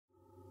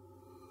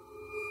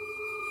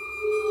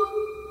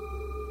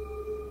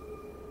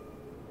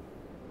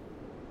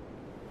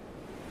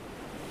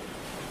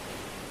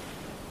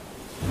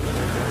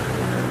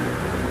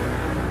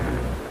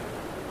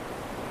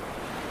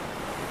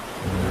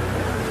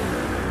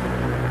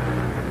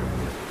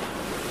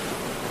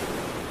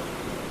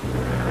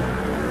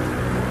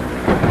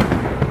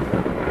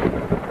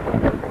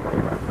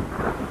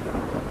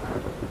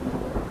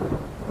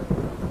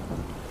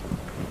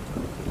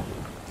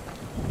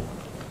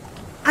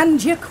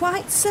And you're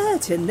quite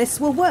certain this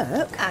will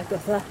work?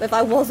 Agatha, if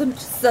I wasn't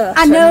certain...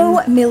 I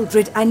know,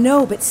 Mildred, I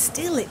know, but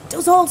still it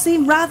does all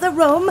seem rather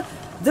rum.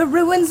 The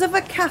ruins of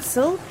a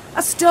castle,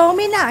 a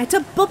stormy night, a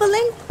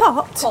bubbling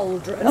pot.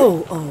 Cauldron.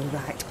 Oh, all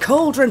right,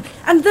 cauldron,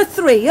 and the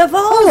three of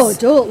us. Oh,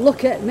 don't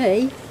look at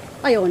me.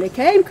 I only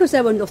came because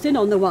there were nothing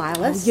on the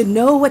wireless. Oh, you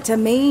know what I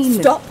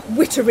mean. Stop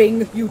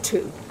wittering, you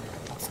two.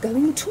 It's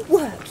going to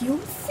work, you'll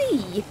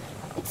see.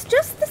 It's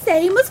just the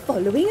same as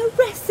following a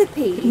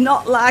recipe.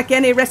 Not like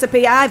any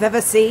recipe I've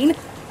ever seen.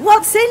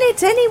 What's in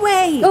it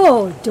anyway?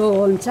 Oh,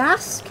 don't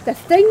ask. The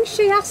things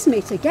she asked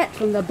me to get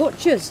from the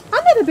butcher's.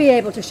 I'll never be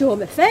able to show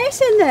my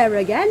face in there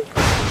again.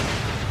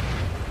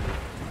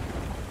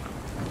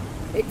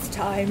 It's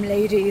time,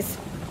 ladies.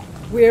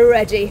 We're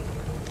ready.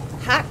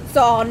 Hats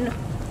on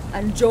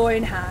and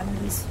join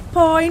hands.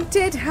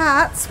 Pointed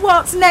hats.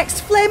 What's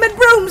next? Flaming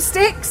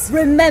broomsticks?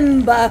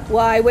 Remember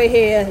why we're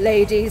here,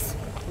 ladies.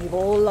 We've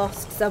all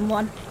lost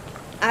someone.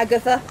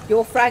 Agatha,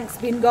 your Frank's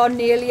been gone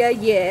nearly a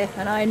year,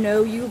 and I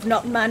know you've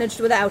not managed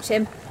without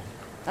him.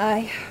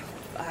 I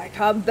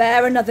can't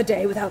bear another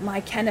day without my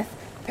Kenneth.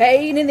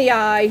 Pain in the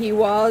eye he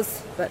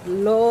was, but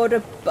Lord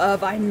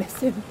above, I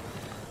miss him.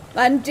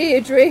 And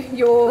Deirdre,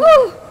 you're...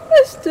 Oh,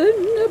 Mr.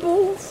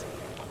 Nibbles.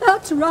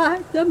 That's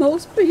right, the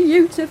most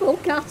beautiful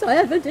cat I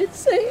ever did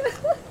see.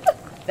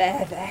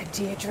 There,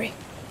 Deirdre.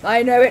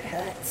 I know it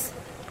hurts.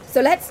 So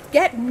let's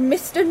get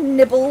Mr.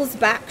 Nibbles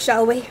back,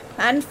 shall we?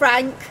 And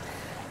Frank.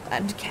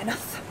 And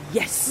Kenneth.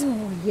 Yes.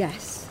 Oh,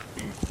 yes.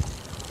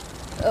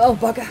 Oh,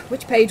 bugger.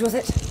 Which page was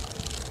it?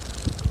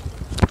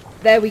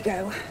 There we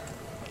go.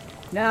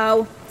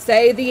 Now,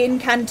 say the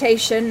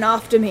incantation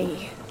after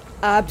me.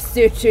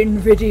 Absit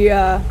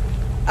invidia,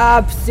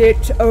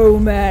 absit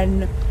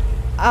omen,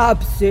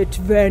 absit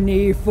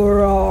veni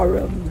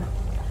ferarum.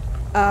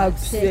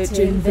 Absit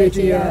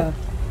invidia,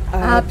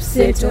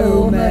 absit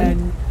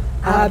omen,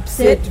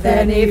 absit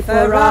veni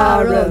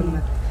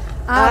ferarum.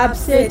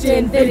 Absit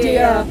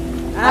invidia,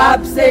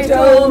 absit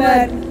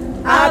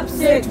omen,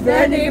 absit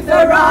veni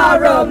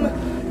ferarum.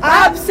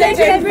 Absit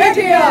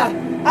invidia,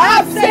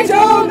 absit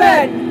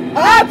omen,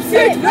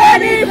 absit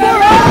veni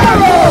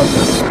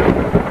ferarum.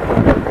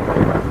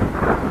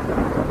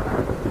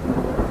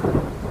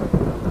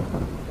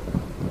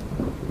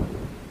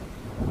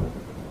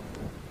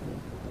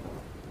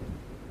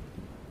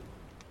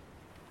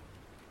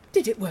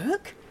 Did it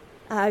work?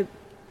 I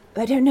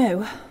don't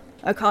know.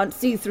 I can't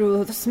see through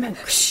all the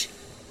smoke. Shh.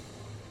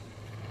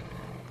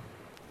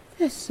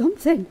 There's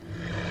something.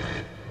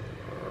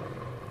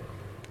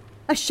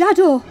 A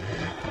shadow.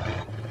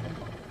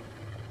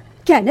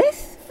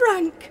 Kenneth?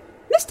 Frank.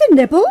 Mr.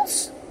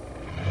 Nibbles?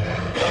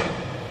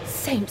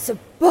 Saints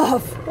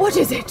above! What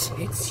is it?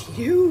 It's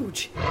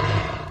huge.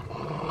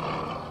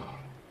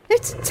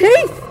 Its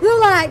teeth! They're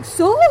like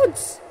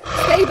swords!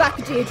 Stay back,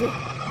 Deirdre.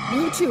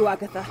 You too,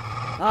 Agatha.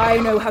 I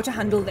know how to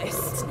handle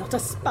this. It's not a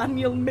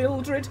spaniel,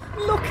 Mildred.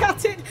 Look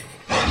at it.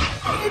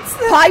 It's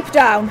the... Pipe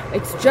down.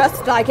 It's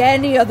just like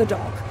any other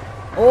dog.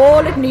 All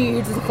it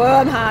needs is a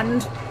firm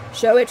hand.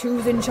 Show it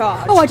who's in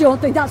charge. Oh, I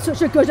don't think that's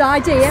such a good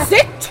idea.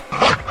 Sit!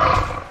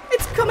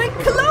 It's coming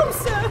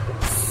closer.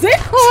 Sit!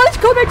 Oh, it's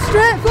coming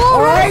straight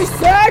for I us!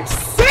 said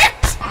sit!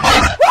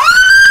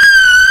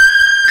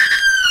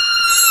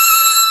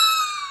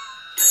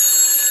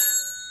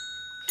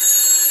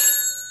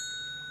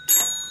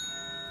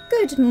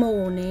 Good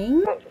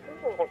morning.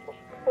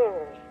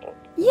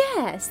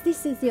 Yes,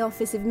 this is the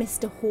office of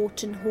Mr.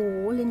 Horton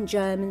Hall in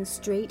Jermyn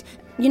Street.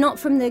 You're not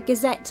from the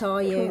Gazette,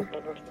 are you?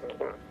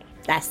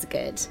 That's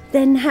good.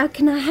 Then how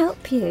can I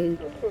help you?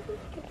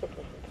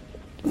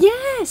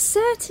 Yes,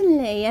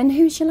 certainly. And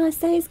who shall I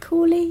say is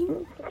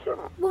calling?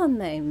 One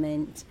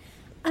moment.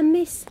 A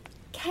Miss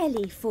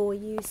Kelly for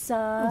you,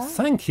 sir. Oh,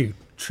 thank you,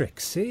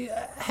 Trixie.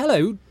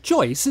 Hello,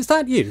 Joyce, is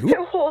that you?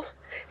 Oh, Hall.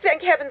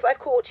 Thank heavens I've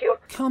caught you.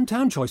 Calm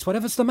down, Joyce,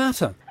 whatever's the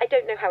matter? I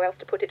don't know how else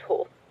to put it,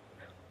 Hall.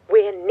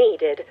 We're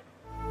needed.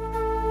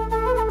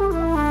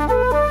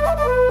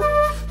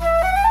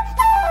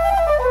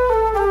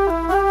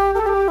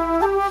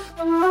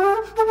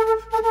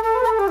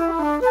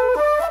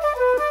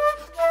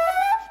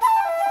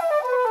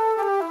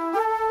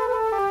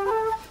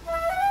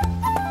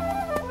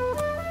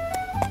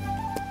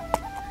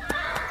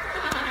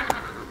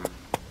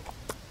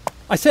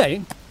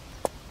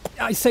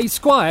 I say,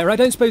 Squire, I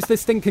don't suppose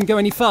this thing can go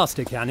any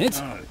faster, can it?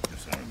 Oh,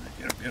 sorry,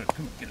 mate. Get up.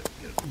 Come on, get up.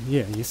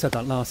 Yeah, you said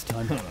that last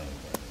time.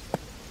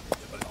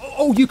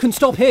 Oh, you can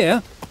stop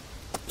here.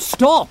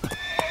 Stop!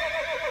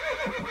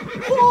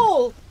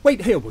 Paul!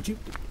 Wait here, would you?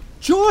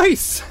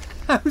 Joyce!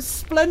 How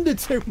splendid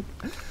to...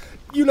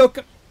 You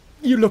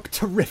look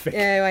terrific.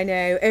 Oh, I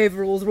know.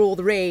 Overalls are all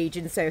the rage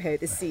in Soho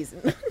this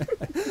season.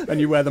 And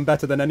you wear them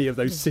better than any of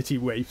those city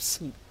waifs.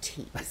 You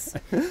tease.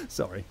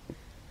 Sorry.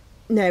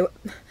 No,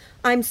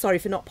 I'm sorry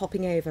for not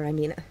popping over. I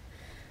mean,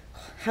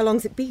 how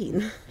long's it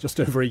been? Just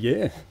over a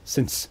year.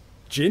 Since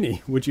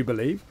Ginny, would you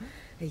believe?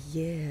 A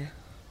year.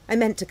 I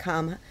meant to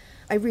come.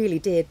 I really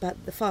did,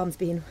 but the farm's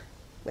been,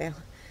 well,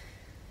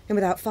 And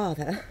without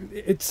Father?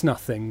 It's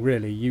nothing,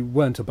 really. You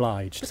weren't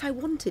obliged. But I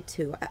wanted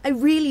to. I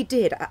really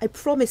did. I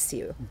promise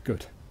you.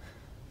 Good.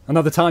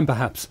 Another time,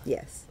 perhaps?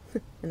 Yes,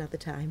 another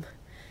time.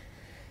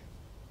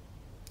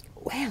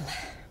 Well,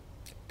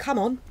 come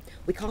on.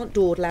 We can't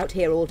dawdle out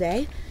here all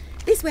day.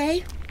 This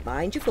way.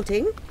 Mind your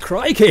footing.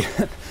 Crikey!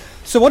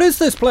 So what is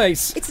this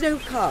place? It's an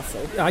old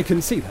castle. I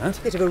can see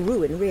that. Bit of a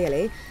ruin,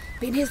 really.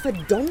 Been here for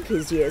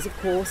donkey's years, of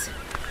course.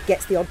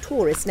 Gets the odd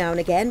tourist now and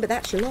again, but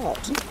that's your lot.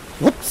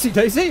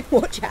 Whoopsie-daisy!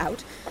 Watch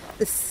out.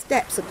 The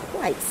steps are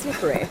quite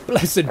slippery.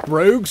 Blessed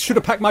brogues! Should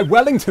have packed my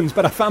Wellingtons,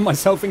 but I found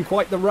myself in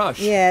quite the rush.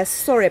 Yes,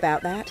 sorry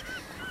about that.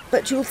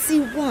 But you'll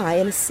see why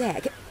in a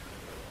sec.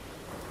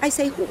 I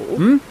say,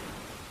 Hall.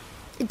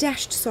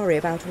 Dashed sorry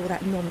about all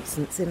that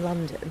nonsense in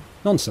London.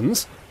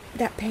 Nonsense?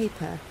 That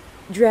paper.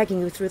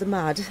 Dragging you through the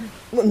mud.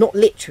 Well, not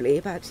literally,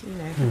 but, you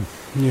know.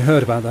 You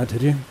heard about that,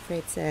 did you?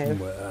 Afraid so.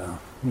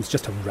 Well, it was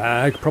just a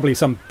rag. Probably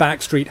some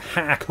backstreet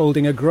hack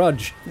holding a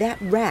grudge.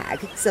 That rag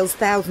sells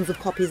thousands of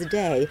copies a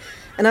day.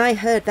 And I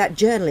heard that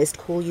journalist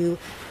call you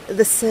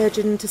the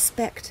surgeon to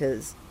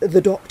spectres, the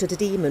doctor to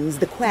demons,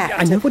 the quack.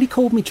 I know what he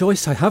called me,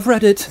 Joyce. I have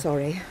read it.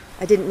 Sorry,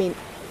 I didn't mean...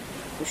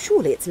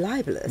 Surely it's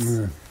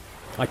libellous.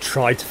 I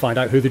tried to find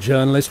out who the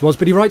journalist was,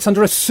 but he writes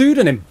under a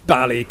pseudonym,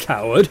 bally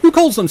coward. Who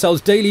calls themselves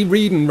Daily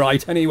Read and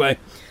Write, anyway?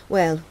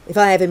 Well, if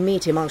I ever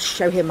meet him, I'll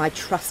show him my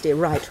trusty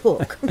right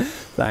hook.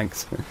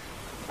 Thanks.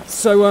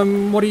 So,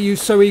 what are you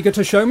so eager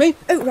to show me?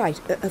 Oh,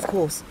 right, of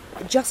course.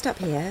 Just up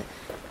here.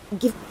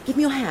 Give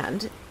me your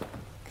hand.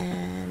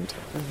 And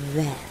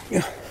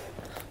there.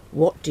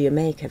 What do you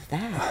make of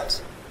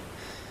that?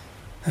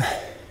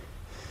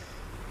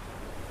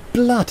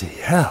 Bloody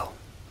hell.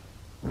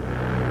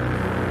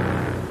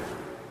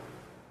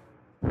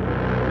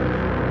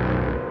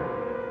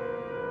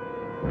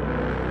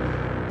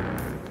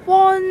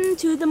 One,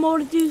 two, the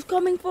multitude's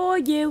coming for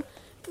you.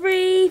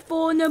 3,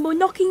 4, no more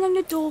knocking on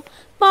your door.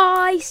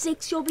 5,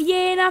 6, you'll be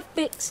in a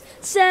fix.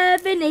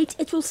 7, 8,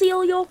 it will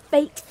seal your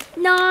fate.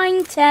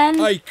 9, 10...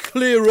 Hey,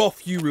 clear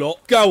off, you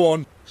lot. Go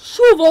on.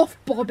 Shove off,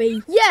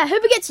 Bobby. Yeah,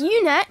 who gets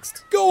you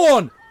next? Go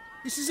on.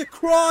 This is a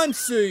crime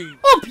scene.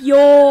 Up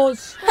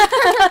yours.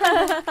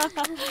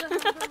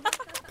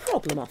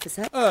 Problem,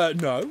 officer.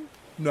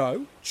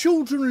 No.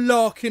 Children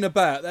larking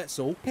about, that's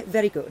all.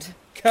 Very good.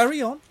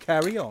 Carry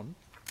on.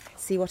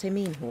 See what I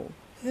mean, Hall?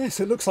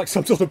 Yes, it looks like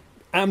some sort of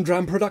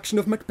Amdram production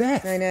of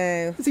Macbeth. I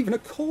know. There's even a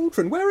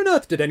cauldron. Where on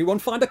earth did anyone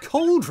find a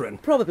cauldron?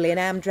 Probably an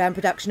Amdram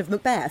production of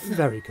Macbeth.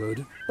 Very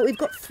good. But we've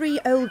got 3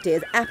 old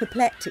dears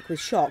apoplectic with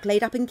shock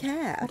laid up in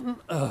care. What on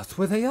earth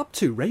were they up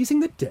to?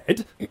 Raising the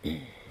dead?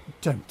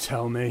 Don't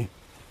tell me.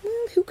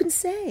 Well, who can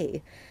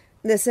say?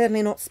 They're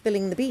certainly not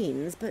spilling the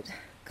beans, but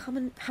come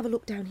and have a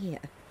look down here.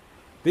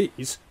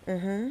 These?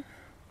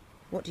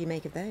 What do you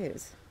make of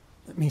those?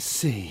 Let me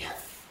see.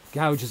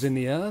 Gouges in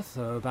the earth,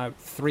 about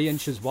 3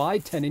 inches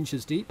wide, 10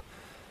 inches deep.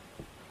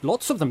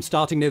 Lots of them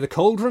starting near the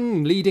cauldron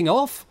and leading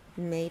off.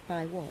 Made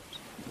by what?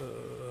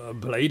 A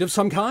blade of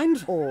some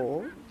kind?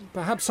 Or?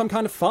 Perhaps some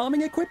kind of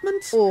farming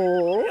equipment?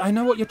 Or? I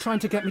know what you're trying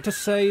to get me to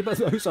say, but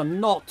those are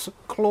not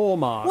claw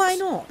marks. Why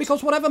not?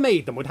 Because whatever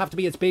made them would have to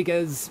be as big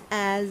as...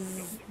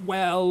 As?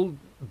 Well,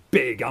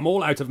 big. I'm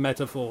all out of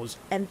metaphors.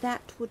 And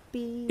that would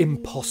be?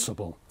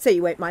 Impossible. So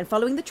you won't mind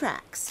following the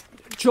tracks?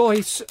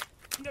 Joyce!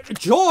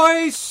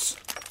 Joyce!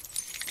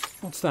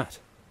 What's that?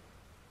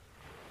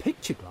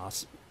 Picture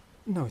glass?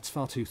 No, it's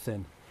far too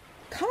thin.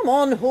 Come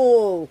on,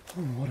 Hall.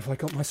 What have I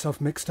got myself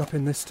mixed up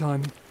in this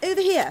time? Over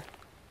here.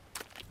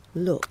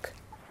 Look.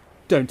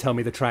 Don't tell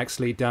me the tracks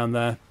lead down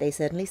there. They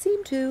certainly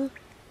seem to.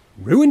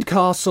 Ruined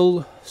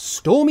castle,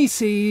 stormy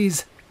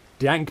seas,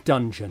 dank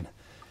dungeon.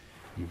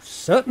 You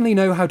certainly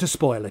know how to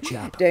spoil a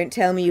chap. Don't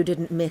tell me you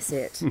didn't miss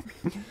it.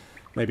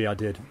 Maybe I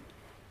did.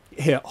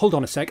 Here, hold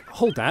on a sec.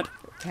 Hold that.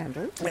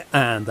 Candle.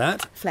 And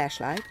that.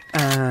 Flashlight.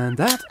 And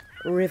that.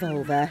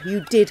 Revolver.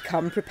 You did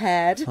come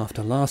prepared.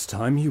 After last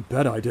time, you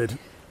bet I did.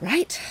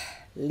 Right.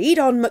 Lead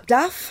on,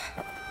 Macduff.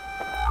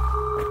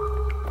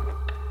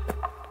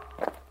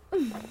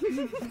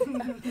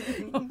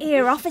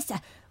 Here, officer,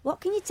 what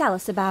can you tell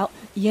us about,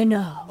 you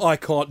know? I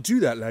can't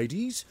do that,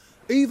 ladies.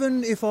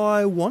 Even if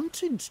I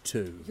wanted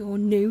to. You're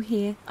new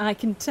here, I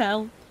can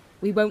tell.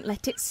 We won't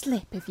let it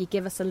slip if you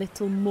give us a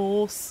little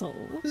morsel.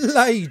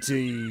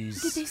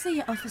 Ladies! Did they say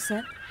it,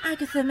 officer?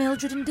 Agatha,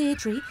 Mildred and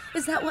Deirdre?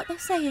 Is that what they're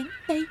saying?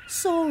 They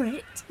saw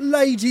it?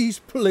 Ladies,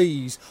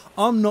 please.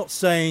 I'm not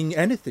saying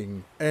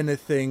anything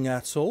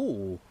at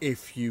all,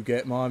 if you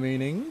get my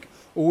meaning.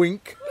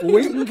 Wink,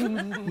 wink.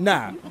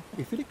 Now,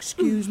 if you'll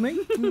excuse me.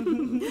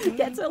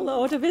 Get a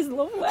load of his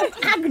love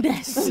work.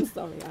 Agnes! I'm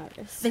sorry,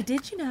 Iris. They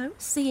did, you know.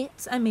 See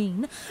it, I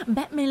mean.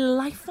 Bet me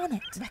life on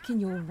it. Reckon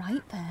you're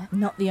right there.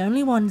 Not the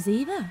only ones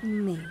either.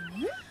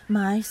 Meaning?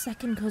 My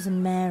second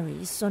cousin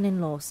Mary's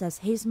son-in-law says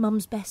his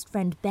mum's best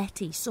friend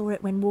Betty saw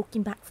it when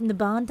walking back from the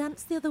barn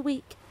dance the other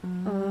week.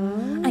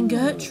 And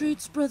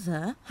Gertrude's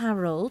brother,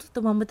 Harold, the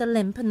one with the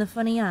limp and the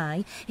funny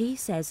eye, he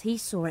says he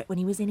saw it when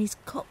he was in his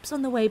cups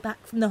on the way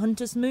back from the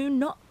Hunter's Moon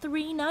not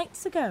 3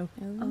 nights ago.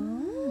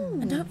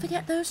 And don't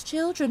forget those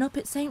children up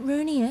at St.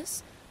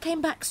 Runius. came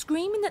back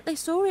screaming that they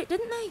saw it,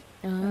 didn't they?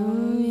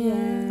 Oh,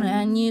 yeah.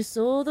 And you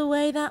saw the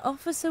way that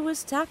officer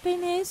was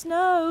tapping his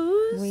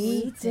nose.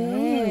 We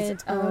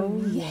did.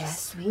 Oh,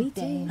 yes, we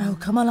did. Oh,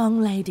 come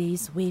along,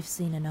 ladies. We've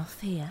seen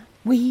enough here.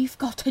 We've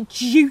got a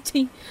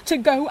duty to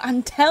go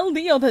and tell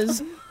the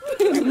others.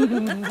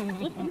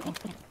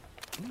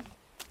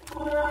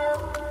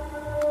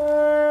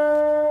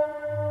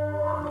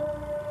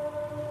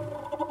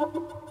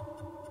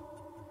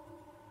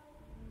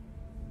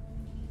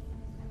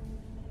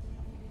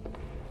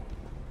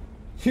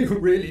 You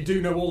really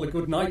do know all the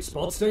good night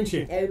spots, don't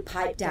you? Oh,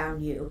 pipe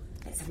down, you.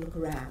 Let's have a look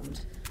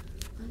around.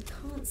 I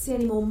can't see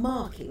any more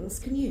markings,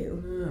 can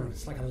you? Oh,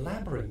 it's like a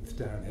labyrinth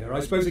down here. I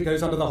suppose it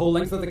goes under the whole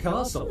length of the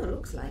castle. Oh,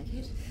 looks like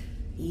it.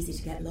 Easy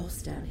to get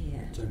lost down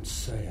here. Don't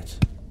say it.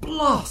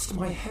 Blast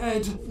my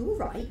head! All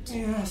right.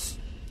 Yes.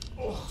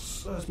 Oh,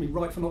 serves me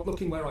right for not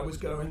looking where I was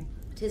going.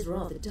 It is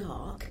rather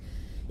dark,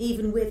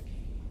 even with...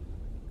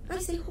 I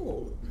say,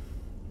 Hall,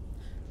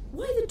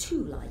 why the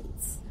 2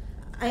 lights?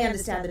 I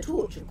understand the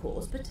torch, of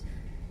course, but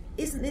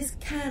isn't this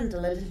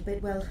candle a little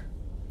bit, well,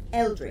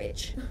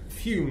 eldritch?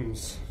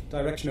 Fumes,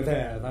 direction of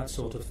air, that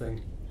sort of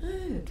thing.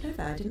 Oh,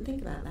 clever. I didn't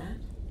think about that.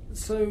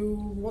 So,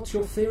 what's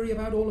your theory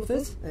about all of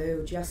this?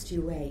 Oh, just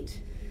you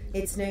wait.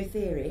 It's no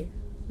theory,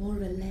 more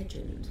of a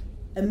legend.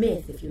 A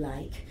myth, if you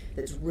like,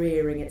 that's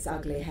rearing its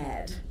ugly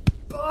head.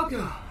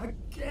 Bugger!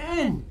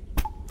 Again!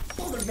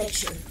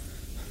 Botheration!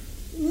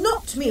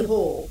 Not me,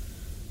 Hall!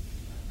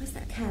 Where's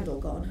that candle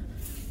gone?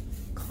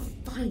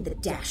 Can't find the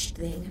dashed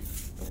thing.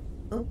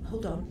 Oh,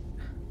 hold on.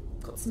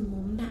 Got some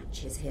more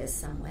matches here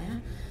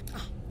somewhere.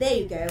 Ah, there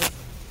you go.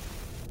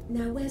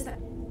 Now, where's that...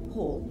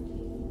 Hall?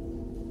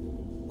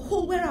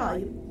 Hall, where are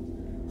you?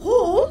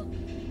 Hall?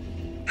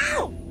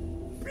 Ow!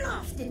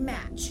 Blasted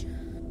match.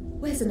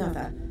 Where's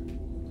another?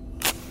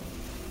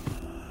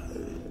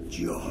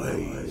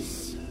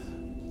 Joyce.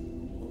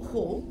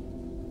 Hall?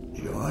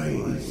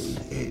 Joyce,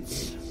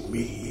 it's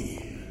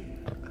me.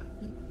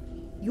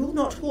 You're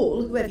not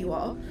Hall, whoever you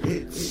are.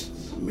 It's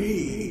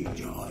me,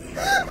 Joyce.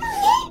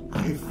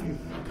 I've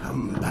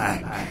come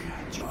back,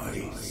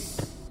 Joyce.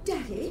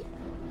 Daddy?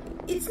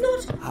 It's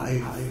not...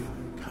 I've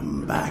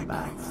come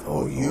back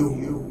for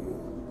you.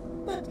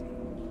 But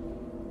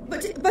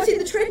in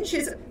the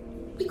trenches...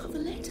 We got the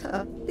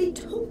letter. They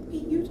told me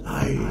you'd...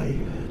 I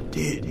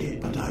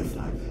did, but I've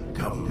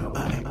come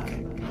back.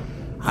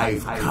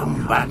 I've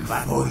come back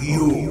for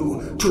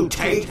you, to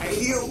take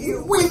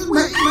you with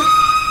me.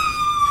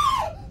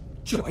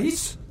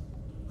 Joyce?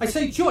 I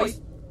say,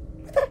 Joyce,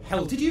 where the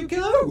hell did you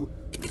go?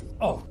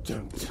 Oh,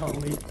 don't tell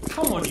me.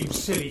 Come on, you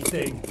silly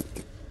thing.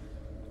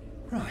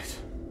 Right.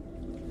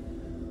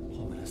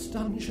 Ominous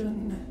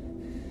dungeon.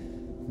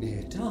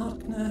 Near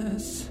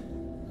darkness.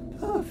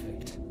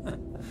 Perfect.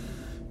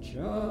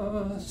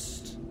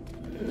 Just...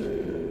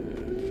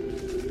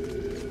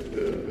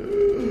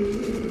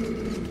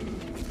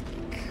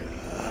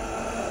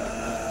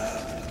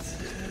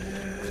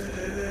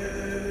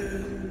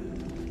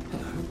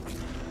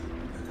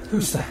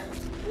 Who's that?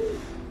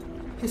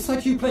 It's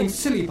like you playing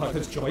silly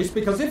buggers, Joyce,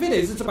 because if it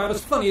is, it's about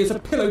as funny as a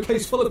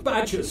pillowcase full of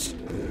badgers.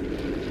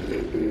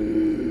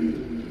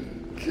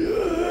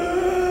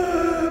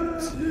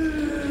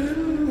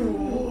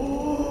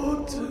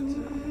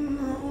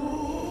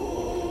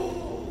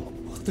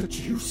 What the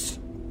deuce?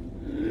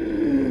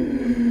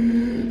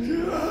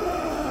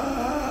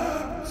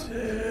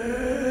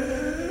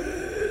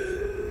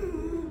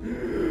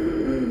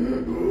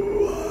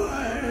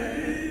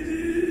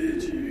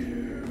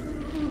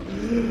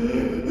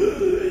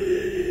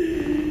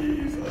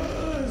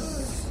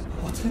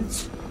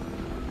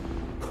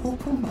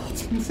 Corporal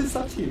Martins, is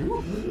that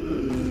you?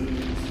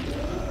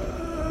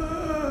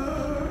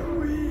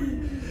 We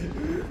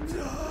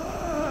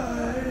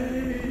died.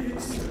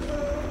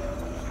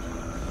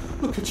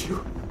 Look at you.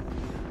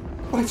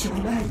 Where's your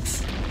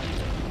legs?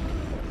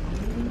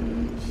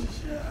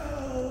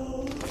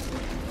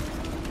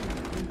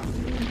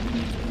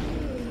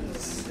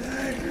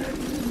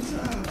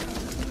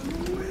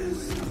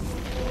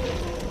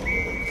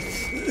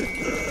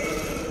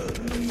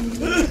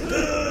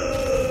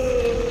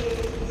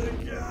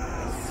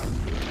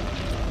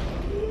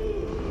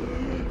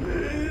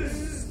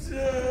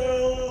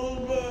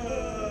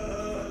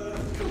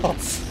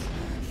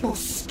 Your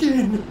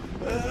skin!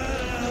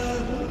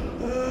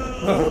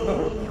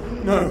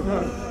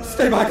 No.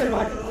 Stay back.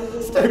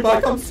 Stay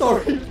back, I'm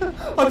sorry.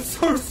 I'm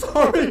so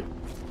sorry.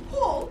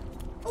 Hall?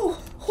 Oh,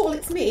 Hall,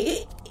 it's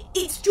me.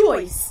 It's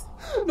Joyce.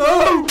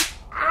 No!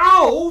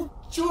 Ow!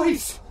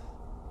 Joyce!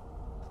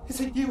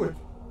 Is it you? Are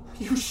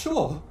you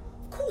sure?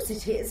 Of course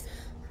it is.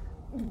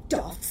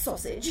 Daft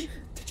sausage.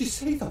 Did you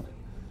see them?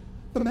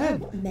 The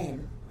men?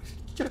 Men?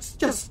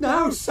 Just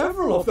now,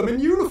 several of them in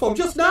uniform.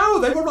 Just now,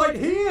 they were right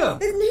here.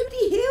 There's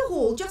nobody here,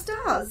 Hall, just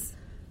us.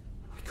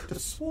 I could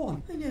have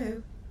sworn. I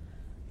know.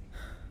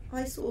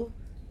 I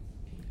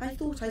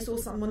thought I saw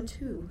someone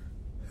too.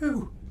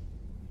 Who?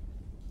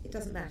 It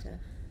doesn't matter.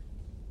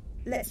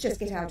 Let's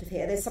just get out of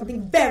here. There's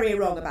something very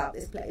wrong about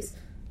this place.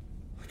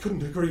 I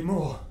couldn't agree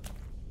more.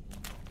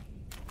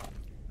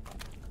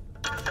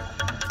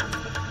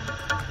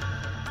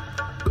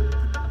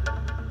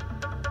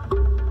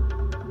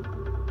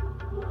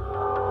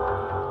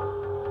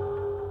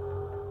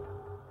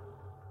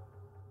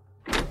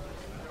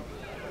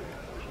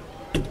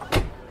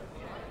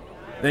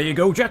 There you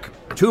go, Jack.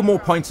 2 more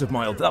pints of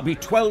mild. That'll be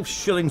 12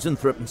 shillings and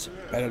threepence.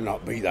 Better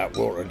not be that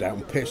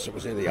watered-down piss that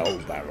was in the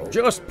old barrel.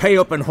 Just pay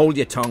up and hold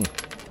your tongue.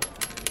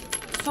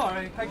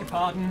 Sorry, beg your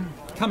pardon.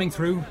 Coming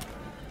through.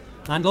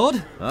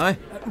 Landlord? Aye?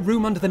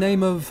 Room under the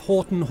name of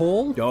Horton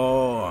Hall?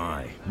 Oh,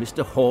 aye.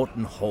 Mr.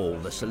 Horton Hall,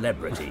 the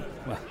celebrity.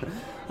 Well,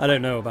 I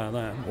don't know about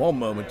that. One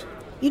moment.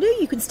 You know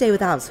you can stay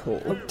with us,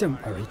 Hall. Oh,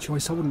 don't worry,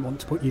 Joyce. I wouldn't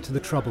want to put you to the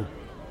trouble.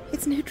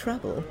 It's no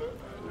trouble.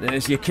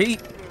 There's your key.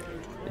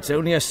 It's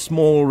only a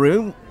small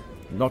room.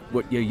 Not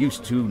what you're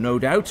used to, no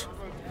doubt.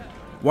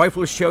 Wife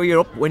will show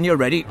you up when you're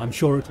ready. I'm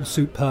sure it'll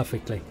suit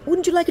perfectly.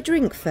 Wouldn't you like a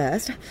drink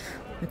first?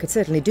 I could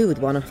certainly do with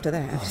one after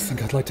that. I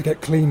think I'd like to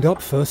get cleaned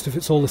up first, if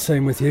it's all the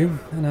same with you.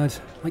 And I'd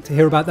like to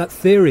hear about that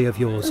theory of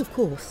yours. Oh, of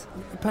course.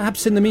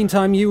 Perhaps in the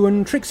meantime you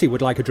and Trixie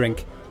would like a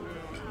drink.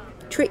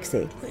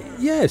 Trixie?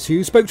 Yes,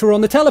 you spoke to her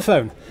on the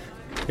telephone.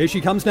 Here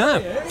she comes now.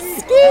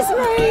 Excuse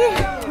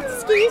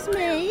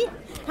me.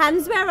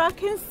 Hands where I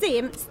can see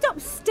him. Stop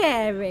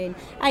staring.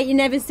 Ain't you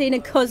never seen a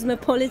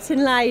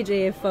cosmopolitan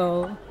lady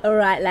before? All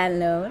right,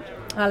 landlord.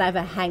 I'll have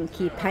a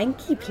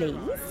hanky-panky,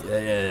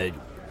 please.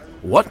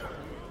 What?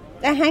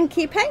 A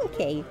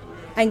hanky-panky.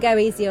 And go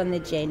easy on the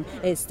gin.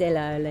 It's still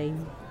early.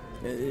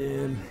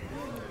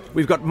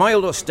 We've got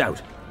mild or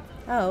stout.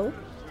 Oh.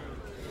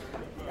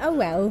 Oh,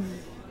 well.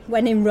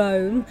 When in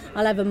Rome,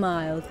 I'll have a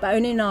mild, but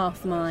only in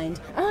half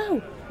mind.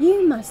 Oh,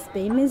 you must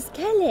be Miss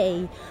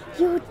Kelly.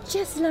 You're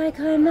just like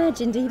I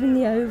imagined, even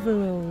the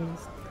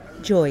overalls.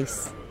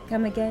 Joyce.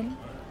 Come again?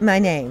 My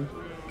name.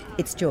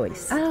 It's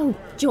Joyce. Oh,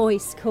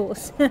 Joyce, of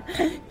course.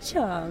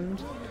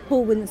 Charmed.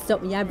 Paul wouldn't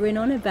stop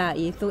yabbering on about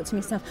you. Thought to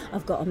myself,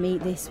 I've got to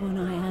meet this one,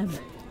 I have.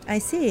 I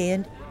see,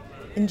 and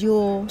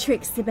you're...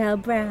 Trixie Bell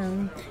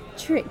Brown.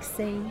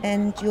 Trixie.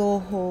 And you're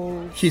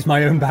Hall... She's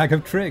my own bag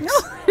of tricks.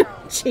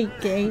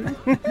 Cheeky.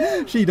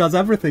 She does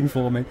everything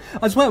for me.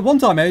 I swear, one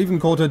time I even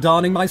caught her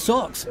darning my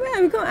socks.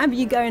 Well, we can't have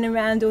you going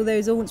around all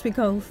those haunts with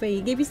cold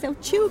feet. Give yourself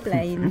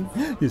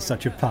chilblains. You're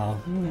such a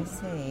pal. I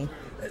see.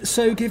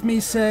 So give me,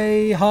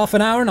 say, half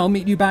an hour and I'll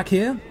meet you back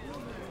here.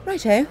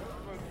 Righto.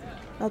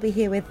 I'll be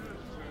here with...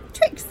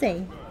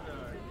 Trixie.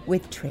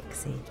 With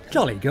Trixie.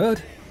 Jolly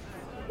good.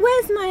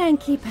 Where's my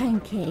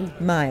hanky-panky?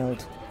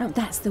 Mild. Oh,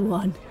 that's the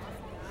one.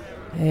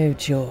 Oh,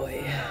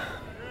 joy.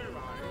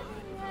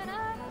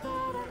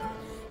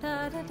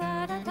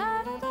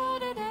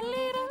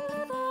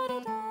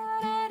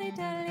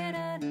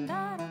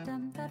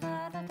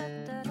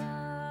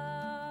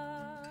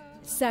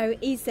 So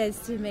he says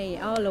to me,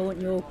 I'll haunt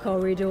your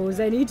corridors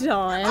any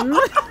time.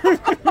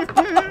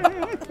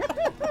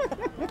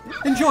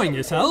 Enjoying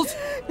yourselves?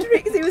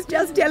 Trixie was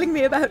just telling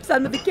me about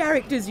some of the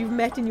characters you've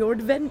met in your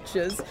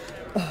adventures.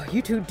 Oh,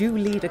 you two do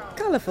lead a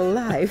colourful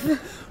life.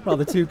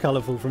 Rather too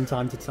colourful from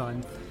time to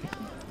time.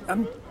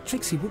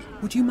 Trixie,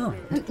 would you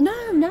mind?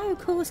 No, of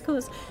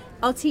course.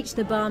 I'll teach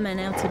the barman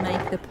how to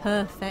make the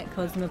perfect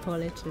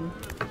cosmopolitan.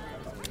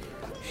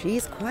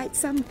 She's quite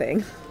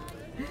something.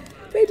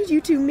 Where did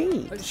you two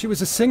meet? She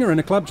was a singer in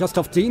a club just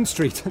off Dean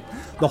Street.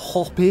 The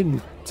Hop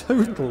Inn.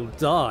 Total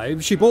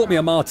dive. She bought me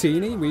a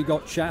martini, we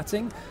got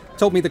chatting,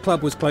 told me the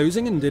club was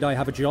closing and did I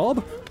have a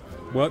job.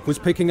 Work was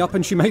picking up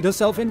and she made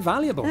herself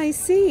invaluable. I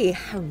see.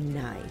 How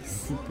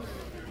nice.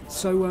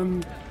 So,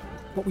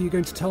 what were you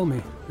going to tell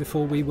me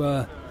before we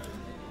were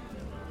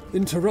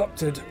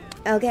interrupted?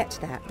 I'll get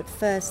to that, but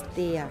first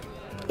the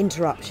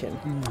interruption.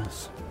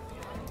 Yes.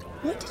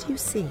 What did you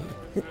see?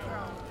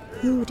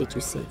 Who did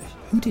you see?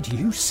 Who did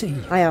you see?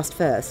 I asked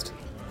first.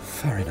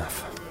 Fair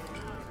enough.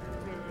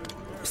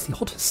 It's the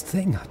oddest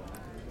thing. I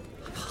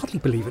hardly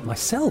believe it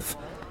myself.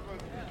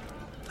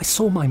 I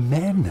saw my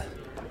men.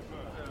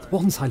 The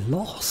ones I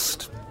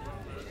lost.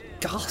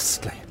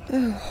 Ghastly.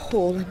 Oh,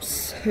 Hall, I'm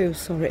so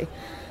sorry.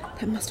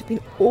 That must have been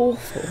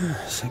awful.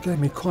 Yes, it gave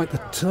me quite the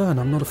turn,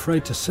 I'm not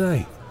afraid to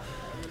say.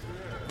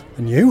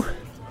 And you?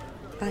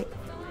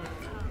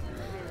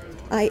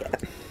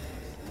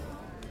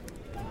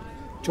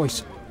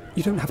 Joyce,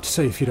 you don't have to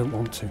say if you don't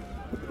want to.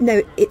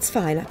 No, it's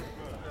fine.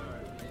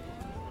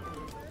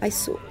 I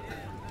saw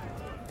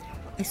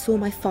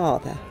my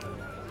father.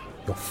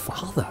 Your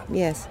father?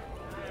 Yes.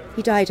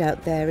 He died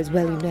out there, as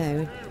well you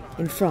know,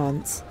 in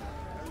France.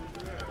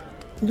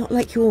 Not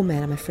like your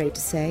man, I'm afraid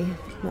to say.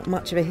 Not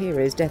much of a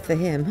hero's death for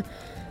him.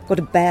 Got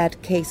a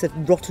bad case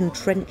of rotten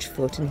trench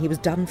foot and he was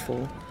done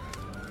for.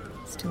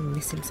 Still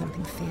miss him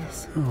something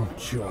fierce. Oh,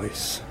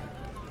 Joyce.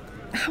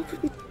 How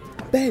could we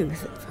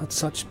both have had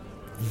such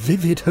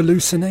vivid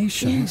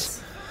hallucinations?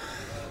 Yes.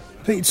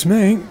 Beats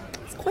me.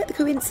 It's quite the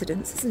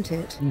coincidence, isn't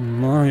it? In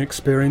my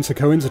experience, a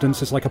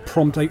coincidence is like a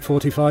prompt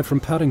 8:45 from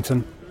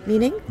Paddington.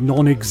 Meaning?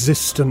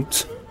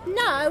 Non-existent.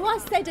 No, I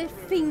said a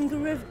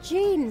finger of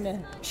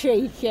gin.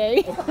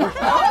 Cheeky.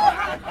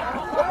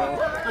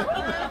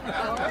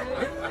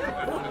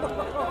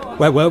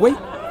 Where were we?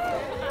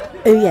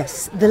 Oh,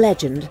 yes, the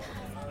legend.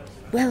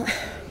 Well,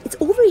 it's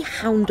all very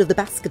Hound of the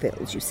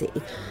Baskervilles, you see.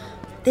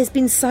 There's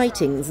been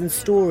sightings and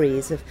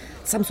stories of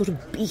some sort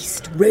of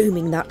beast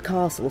roaming that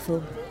castle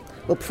for,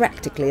 well,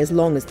 practically as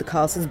long as the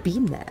castle's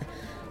been there.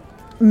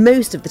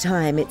 Most of the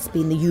time it's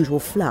been the usual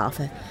fluff,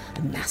 a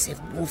massive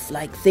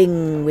wolf-like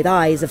thing with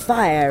eyes of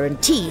fire and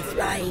teeth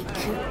like...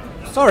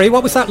 Sorry,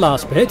 what was that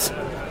last bit?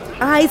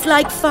 Eyes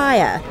like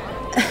fire.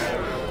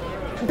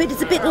 But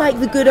it's a bit like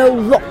the good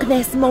old Loch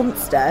Ness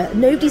Monster.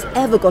 Nobody's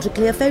ever got a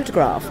clear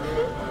photograph.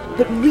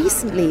 But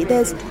recently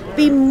there's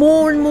been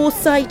more and more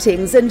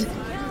sightings and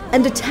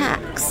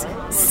attacks,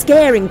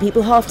 scaring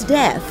people half to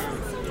death.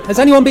 Has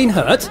anyone been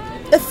hurt?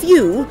 A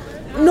few,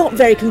 not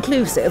very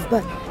conclusive,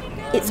 but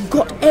it's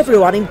got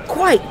everyone in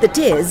quite the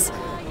tiz.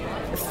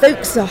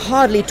 Folks are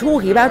hardly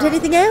talking about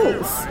anything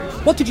else.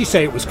 What did you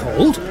say it was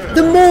called?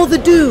 The More the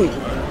Do.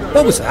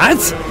 What was that?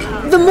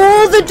 The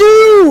More the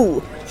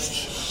Do!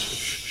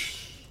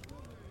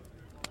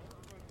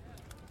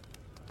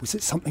 Was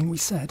it something we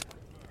said?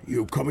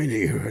 You come in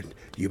here and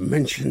you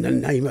mentioned the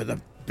name of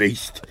the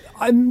beast.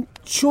 I'm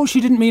sure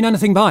she didn't mean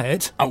anything by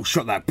it. Oh,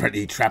 shut that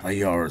pretty trap of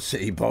yours,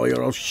 city boy,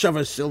 or I'll shove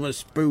a silver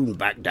spoon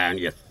back down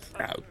your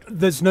throat.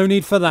 There's no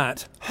need for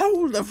that.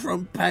 Hold the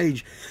front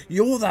page.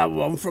 You're that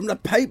one from the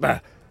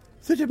paper.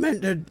 The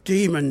demented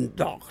demon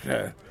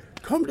doctor.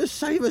 Come to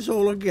save us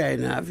all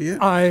again, have you?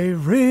 I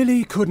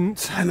really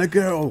couldn't. And the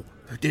girl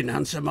who didn't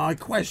answer my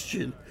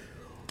question.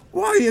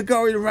 Why are you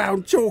going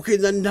around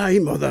talking the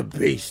name of the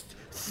beast?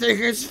 Think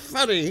it's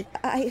funny?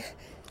 I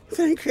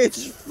think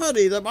it's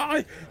funny that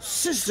my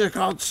sister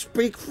can't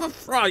speak for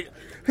fright.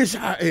 Is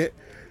that it?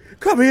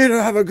 Come here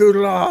to have a good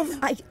laugh.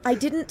 I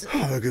didn't...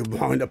 Have a good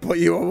mind to put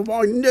you over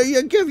my knee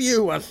and give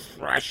you a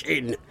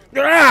thrashing.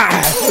 Ah!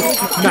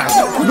 Now,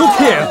 look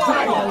here.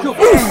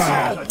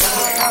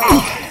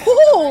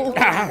 Oh,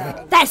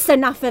 that's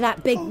enough of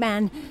that, big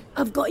man.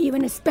 I've got you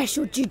in a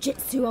special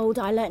jiu-jitsu hold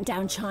I learnt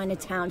down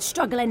Chinatown.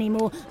 Struggle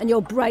anymore and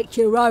you'll break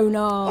your own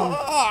arm.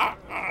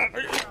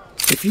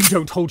 If you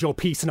don't hold your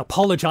peace and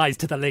apologise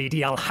to the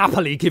lady, I'll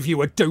happily give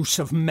you a dose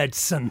of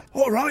medicine.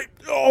 All right.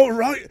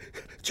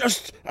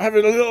 Just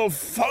having a little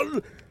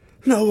fun.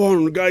 No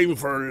one game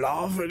for a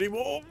laugh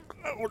anymore.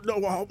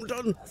 No harm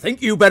done. I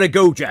think you better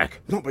go, Jack.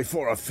 Not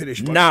before I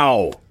finish my...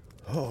 Now.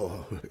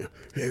 Oh,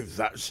 if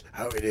that's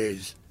how it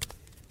is.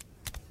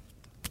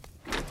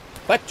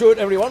 Back to it,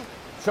 everyone.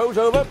 Show's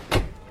over.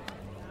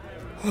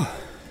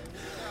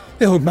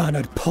 The old man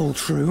had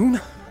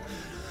poltroon.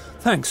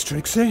 Thanks,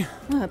 Trixie.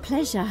 Oh, a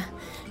pleasure.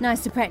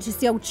 Nice to practice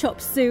the old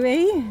chop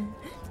suey.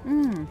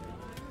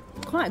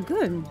 Quite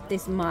good,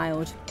 this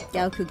mild.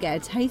 Girl could get a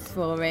taste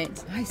for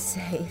it. I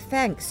say,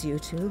 thanks, you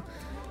two.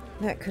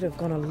 That could have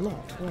gone a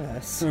lot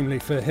worse. Only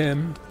for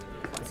him.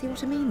 See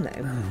what I mean,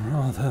 though?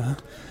 Rather.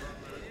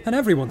 And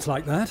everyone's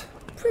like that.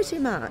 Pretty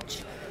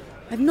much.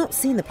 I've not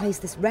seen the place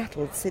this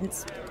rattled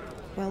since,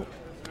 well,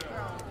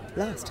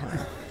 last time.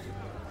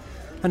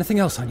 Anything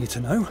else I need to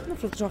know? Not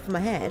off the top of my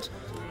head.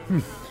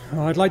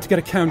 I'd like to get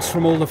accounts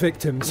from all the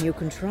victims. You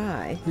can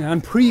try.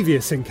 And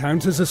previous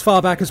encounters as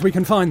far back as we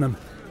can find them.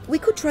 We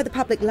could try the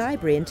public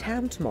library in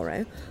town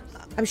tomorrow.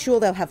 I'm sure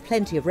they'll have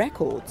plenty of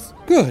records.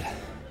 Good.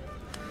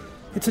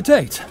 It's a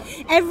date.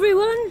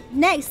 Everyone,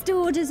 next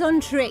order's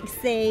on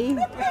Trixie.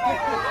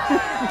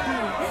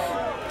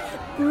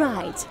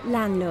 Right,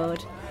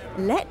 landlord.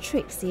 Let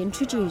Trixie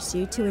introduce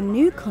you to a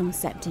new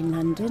concept in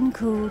London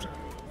called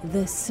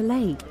the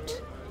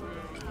Slate.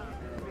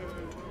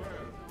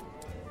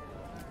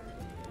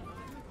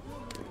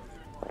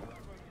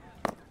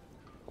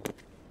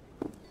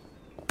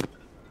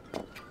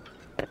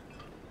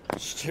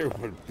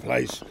 Stupid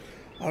place.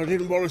 I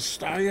didn't want to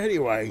stay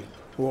anyway.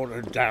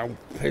 Watered down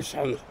piss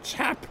on the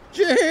tap.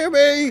 Do you hear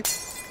me?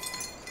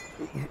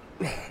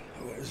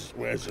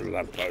 Where's the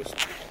lamppost?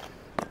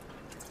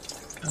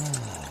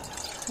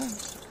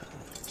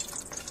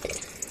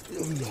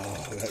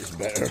 Oh, that's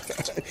better.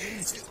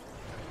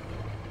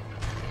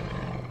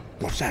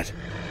 What's that?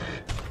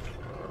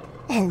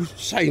 Oh,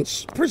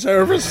 saints,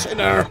 preserve a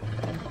sinner!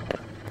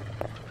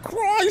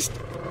 Christ!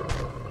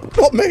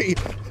 Not me!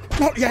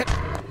 Not yet!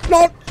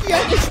 Not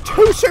yet! It's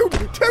too soon!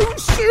 Too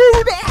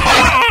soon!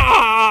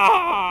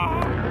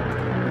 Ah!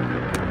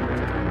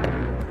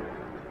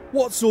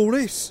 What's all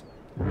this?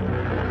 Oh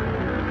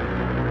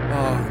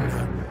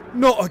no,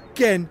 not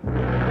again!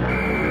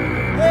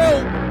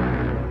 Help!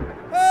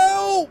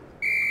 Help!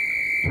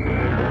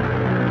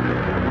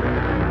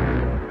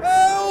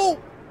 Help!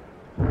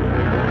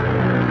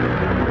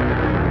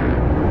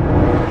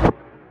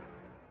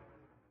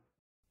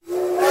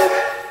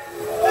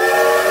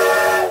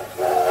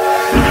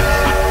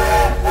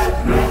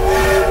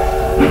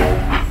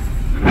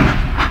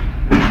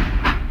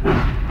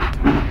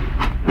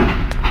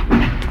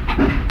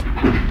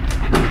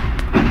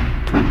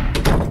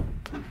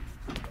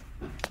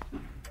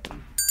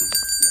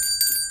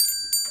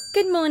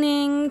 Good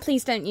morning.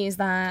 Please don't use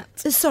that.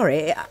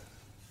 Sorry,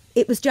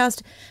 it was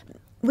just...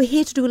 We're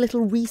here to do a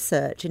little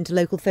research into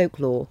local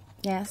folklore.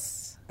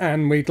 Yes.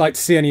 And we'd like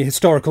to see any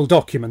historical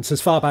documents as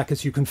far back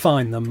as you can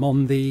find them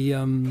on the,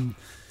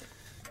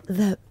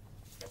 The...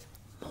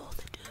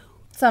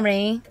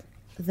 Sorry.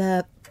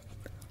 The...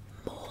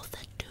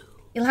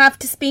 You'll have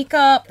to speak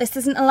up. This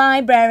isn't a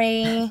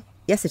library.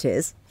 Yes, it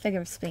is.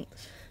 Figure of speech.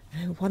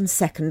 Oh, 1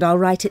 second, I'll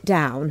write it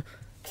down.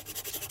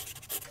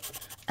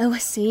 Oh, I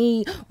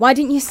see. Why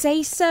didn't you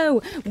say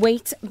so?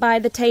 Wait by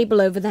the table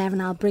over there and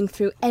I'll bring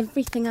through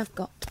everything I've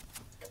got.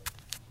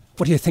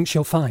 What do you think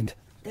she'll find?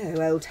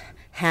 Oh, old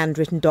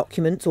handwritten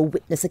documents or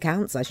witness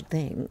accounts, I should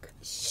think.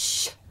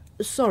 Shh.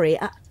 Sorry,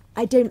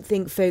 I don't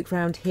think folk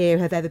round here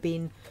have ever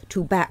been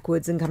too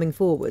backwards and coming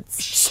forwards.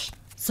 Shh.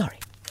 Sorry.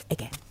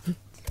 Again.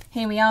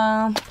 Here we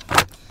are.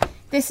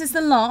 This is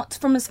the lot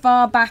from as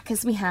far back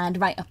as we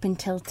had right up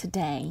until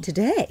today.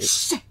 Today?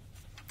 Shh.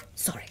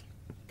 Sorry.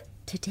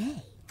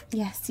 Today?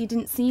 Yes, you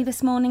didn't see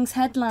this morning's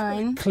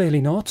headline. Clearly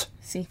not.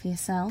 See for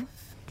yourself.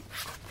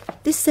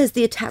 This says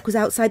the attack was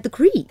outside the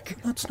creek.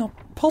 That's not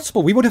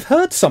possible. We would have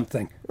heard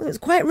something. Well, it's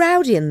quite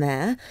rowdy in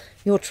there.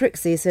 Your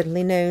Trixie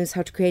certainly knows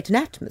how to create an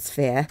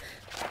atmosphere.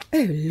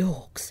 Oh,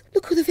 Lorks.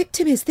 Look who the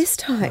victim is this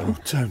time.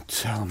 Oh, don't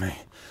tell me.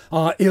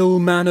 Our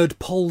ill-mannered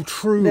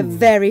poltroon. The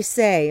very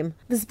same.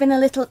 There's been a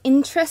little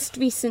interest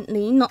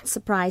recently, not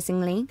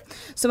surprisingly,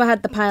 so I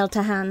had the pile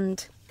to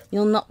hand.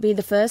 You'll not be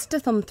the first to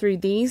thumb through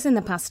these in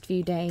the past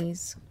few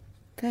days.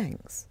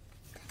 Thanks.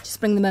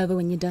 Just bring them over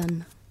when you're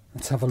done.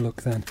 Let's have a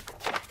look then.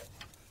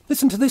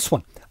 Listen to this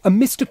one. A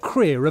Mr.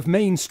 Creer of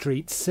Main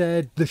Street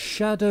said the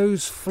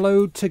shadows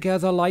flowed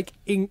together like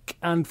ink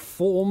and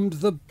formed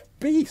the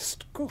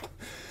beast. God,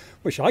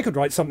 wish I could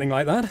write something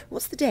like that.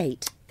 What's the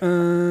date?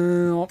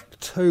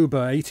 October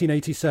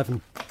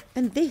 1887.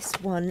 And this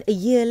one, a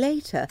year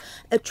later,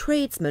 a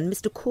tradesman,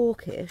 Mr.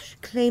 Corkish,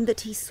 claimed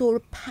that he saw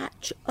a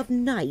patch of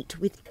night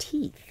with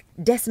teeth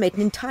decimate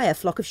an entire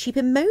flock of sheep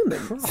in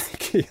moments.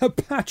 Crikey, a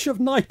patch of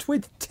night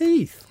with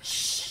teeth.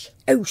 Shh.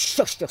 Oh,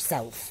 shush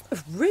yourself.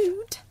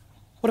 Rude.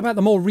 What about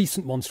the more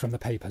recent ones from the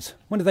papers?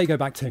 When do they go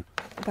back to?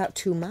 About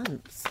 2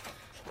 months.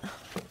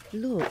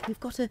 Look, we've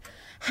got a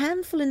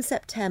handful in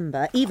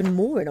September, even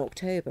more in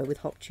October with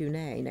Hop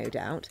Tuné, no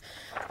doubt.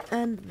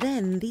 And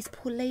then these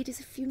poor ladies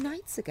a few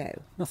nights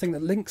ago. Nothing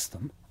that links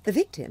them. The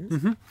victims?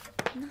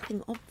 Mm-hmm.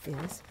 Nothing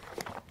obvious.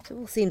 It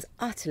all seems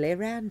utterly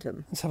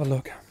random. Let's have a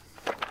look.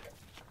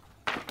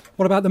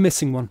 What about the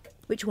missing one?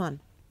 Which one?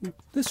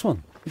 This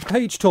one. The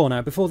page torn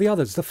out before the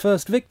others, the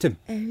first victim.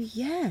 Oh,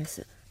 yes.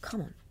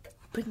 Come on,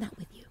 bring that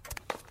with you.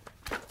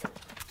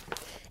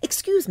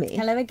 Excuse me.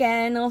 Hello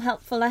again, all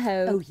helpful, I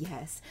hope. Oh,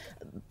 yes.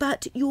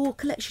 But your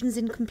collection's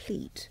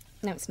incomplete.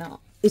 No, it's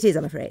not. It is,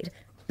 I'm afraid.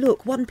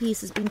 Look, one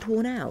piece has been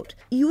torn out.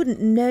 You wouldn't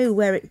know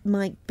where it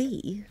might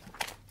be.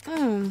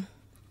 Oh,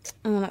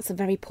 that's a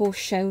very poor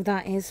show,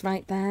 that is,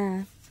 right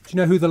there. Do you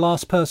know who the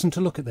last person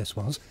to look at this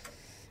was?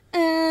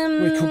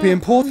 It could be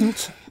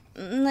important.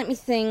 Let me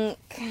think.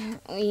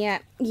 Yeah.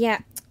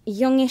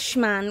 Youngish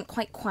man,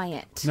 quite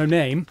quiet. No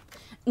name?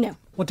 No.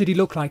 What did he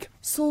look like?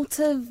 Sort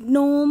of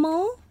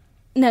normal?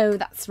 No,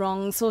 that's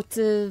wrong. Sort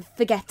of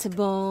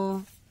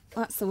forgettable.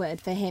 That's the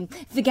word for him.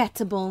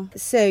 Forgettable.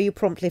 So you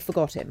promptly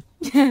forgot him?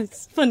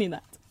 Yes, funny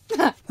that.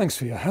 Thanks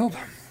for your help.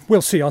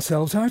 We'll see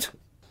ourselves out.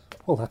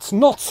 Well, that's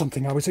not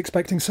something I was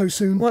expecting so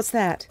soon. What's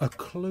that? A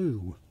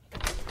clue.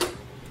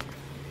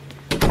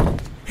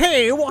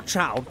 Hey, watch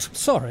out!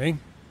 Sorry.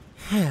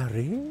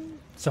 Harry?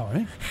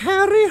 Sorry?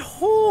 Harry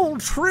Hall,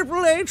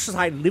 Triple H, as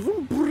I live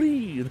and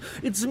breathe.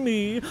 It's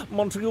me,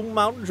 Montague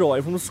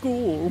Mountjoy from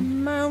school.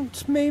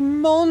 Mount me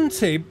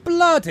Monty.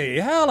 Bloody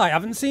hell, I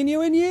haven't seen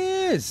you in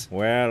years.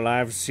 Well,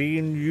 I've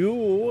seen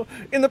you.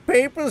 In the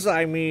papers,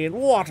 I mean.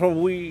 What a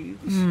week.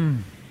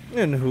 And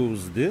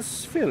who's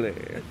this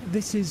filly?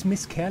 This is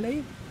Miss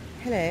Kelly.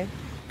 Hello.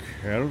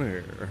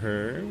 Kelly,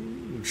 hey?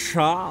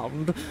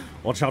 Charmed.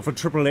 Watch out for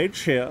Triple H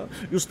here.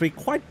 You speak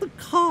quite the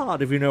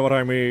card, if you know what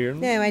I mean.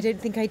 No, I don't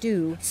think I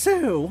do.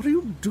 So, what are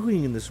you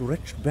doing in this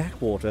wretched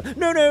backwater?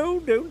 No,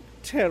 don't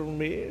tell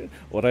me.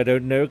 What I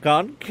don't know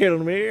can't kill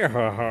me. Ha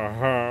ha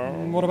ha.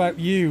 What about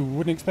you?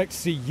 Wouldn't expect to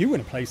see you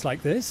in a place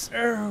like this.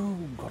 Oh,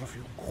 got a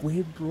few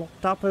quid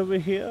locked up over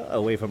here,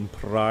 away from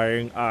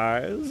prying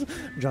eyes.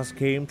 Just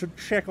came to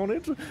check on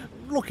it.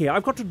 Look here,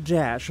 I've got to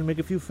dash and make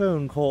a few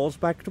phone calls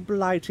back to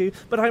Blighty,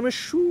 but I'm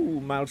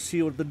assume I'll see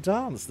you at the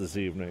dance this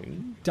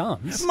evening.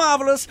 Dance?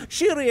 Marvellous!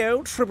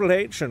 Cheerio, Triple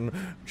H, and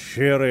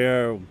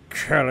cheerio,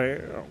 Kelly.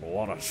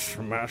 What a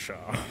smasher.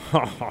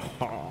 Ha ha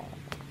ha.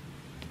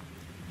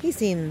 He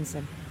seems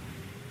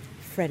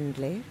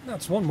friendly.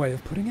 That's one way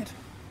of putting it.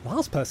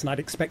 Last person I'd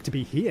expect to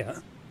be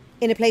here.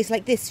 In a place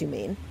like this, you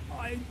mean?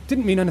 I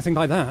didn't mean anything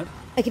by that.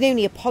 I can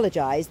only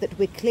apologise that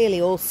we're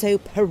clearly all so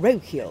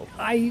parochial.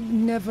 I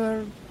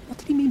never... What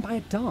did he mean by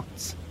a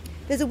dance?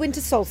 There's a winter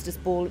solstice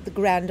ball at the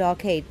Grand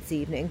Arcade this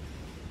evening.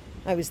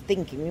 I was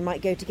thinking we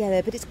might go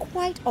together, but it's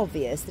quite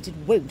obvious that it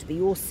won't be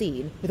your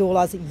scene, with all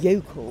us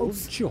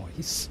yokels. Oh,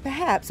 Joyce.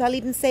 Perhaps I'll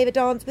even save a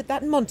dance with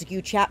that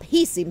Montague chap.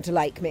 He seemed to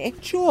like me.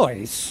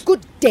 Joyce!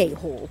 Good day,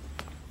 Hall.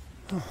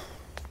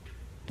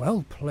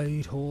 Well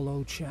played, Hall,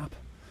 old chap.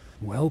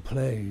 Well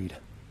played.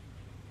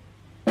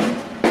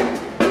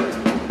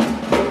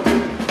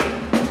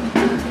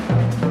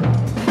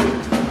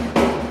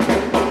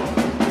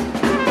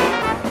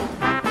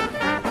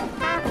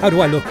 How do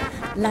I look?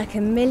 Like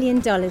 $1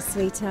 million,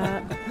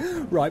 sweetheart.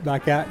 Right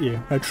back at you.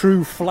 A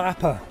true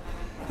flapper.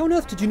 How on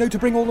earth did you know to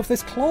bring all of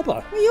this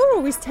clobber? Well, you're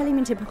always telling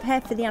me to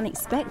prepare for the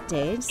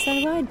unexpected, so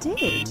I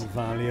did.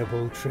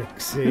 Invaluable,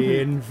 Trixie,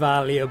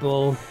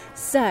 invaluable.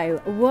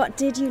 So, what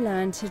did you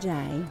learn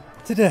today?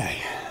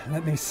 Today,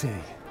 let me see.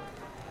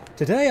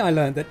 Today I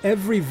learned that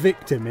every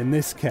victim in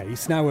this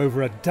case, now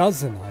over a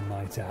dozen I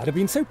might add, have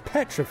been so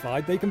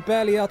petrified they can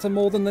barely utter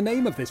more than the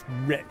name of this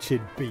wretched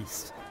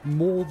beast.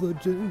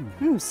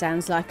 Morther-Doom.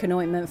 Sounds like an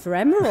ointment for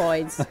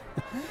hemorrhoids.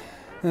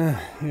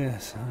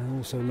 Yes, I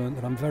also learnt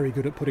that I'm very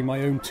good at putting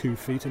my own 2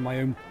 feet in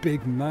my own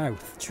big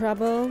mouth.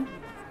 Trouble?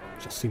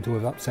 Just seem to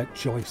have upset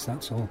Joyce,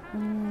 that's all.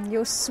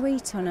 You're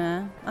sweet on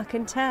her, I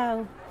can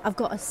tell. I've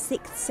got a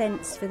sixth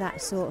sense for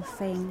that sort of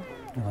thing.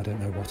 I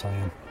don't know what I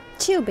am.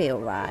 She'll be all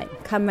right.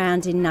 Come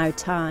round in no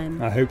time.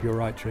 I hope you're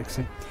right,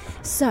 Trixie.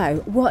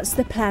 So, what's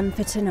the plan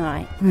for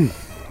tonight?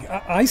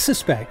 I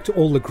suspect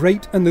all the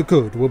great and the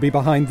good will be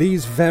behind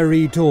these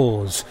very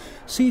doors.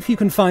 See if you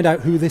can find out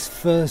who this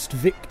first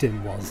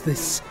victim was,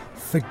 this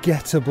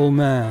forgettable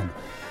man.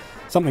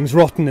 Something's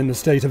rotten in the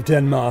state of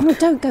Denmark. Oh,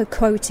 don't go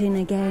quoting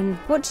again.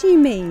 What do you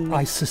mean?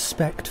 I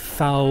suspect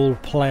foul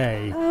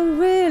play. Oh,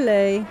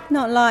 really?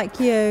 Not like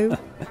you.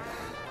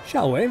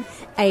 Shall we?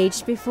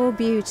 Age before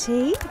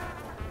beauty.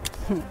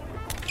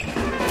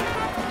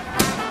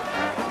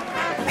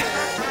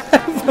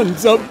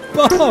 Heavens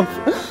above!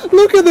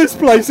 Look at this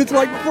place, it's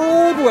like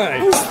Broadway!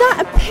 Is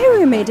that a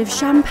pyramid of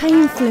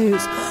champagne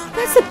flutes?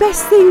 That's the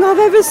best thing I've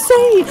ever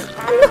seen!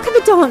 And look at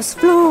the dance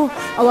floor!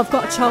 Oh, I've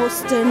got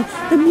Charleston.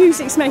 The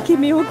music's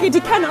making me all giddy.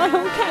 Can I?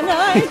 Oh, can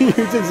I? You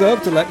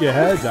deserve to let your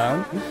hair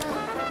down.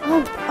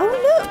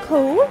 Oh, look,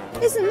 Paul.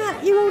 Isn't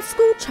that your old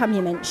school chum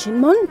you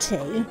mentioned,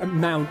 Monty?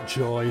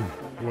 Mountjoy.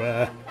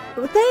 Where?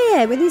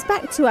 There, with his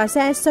back to us,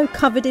 hair so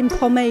covered in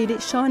pomade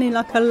it's shining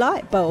like a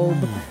light bulb.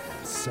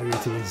 So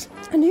it is.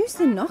 And who's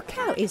the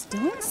knockout he's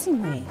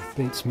dancing with?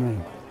 Beats me.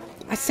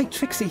 I say,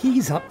 Trixie,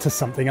 he's up to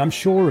something, I'm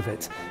sure of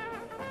it.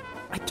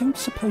 I don't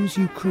suppose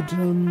you could,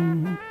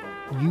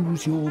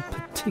 use your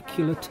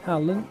particular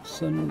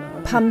talents and...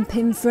 Pump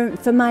him for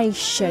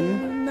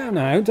information?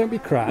 No, don't be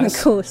crass.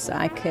 Of course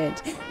I could.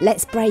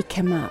 Let's break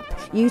 'em up.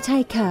 You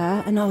take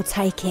her and I'll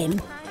take him.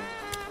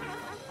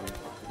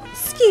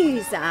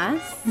 Excuse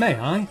us. May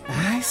I?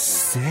 I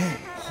say.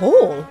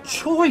 Hall?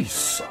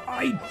 Joyce,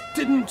 I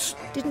didn't...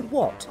 Didn't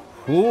what?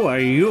 Who are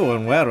you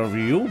and where have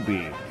you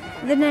been?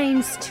 The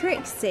name's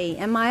Trixie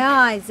and my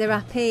eyes are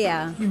up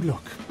here. You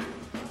look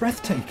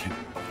breathtaking.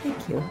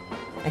 Thank you,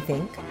 I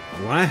think.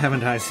 Why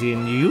haven't I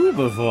seen you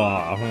before?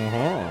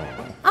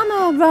 I'm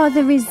a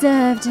rather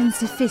reserved and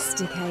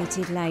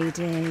sophisticated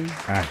lady.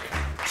 I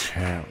can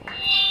tell.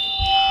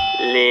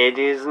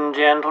 Ladies and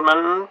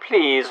gentlemen,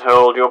 please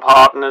hold your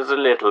partners a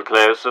little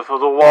closer for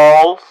the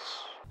waltz.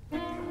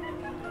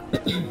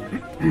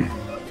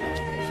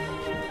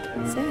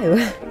 So.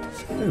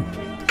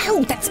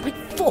 Ow, that's my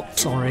foot!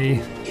 Sorry.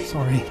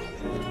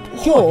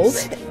 Hall?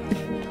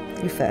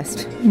 You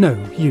first. No,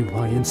 you,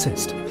 I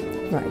insist.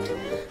 Right.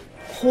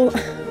 Hall,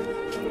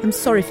 I'm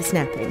sorry for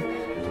snapping.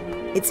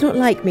 It's not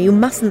like me, you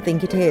mustn't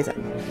think it is. I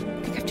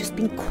think I've just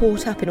been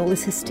caught up in all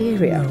this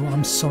hysteria. No,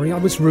 I'm sorry, I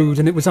was rude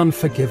and it was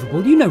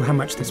unforgivable. You know how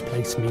much this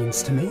place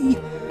means to me.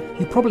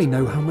 You probably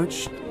know how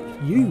much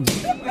you...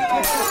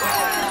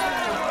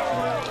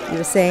 You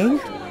were saying?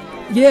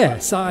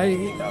 Yes, I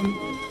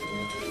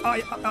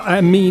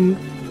mean,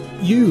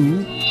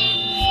 you...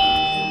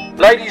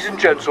 Ladies and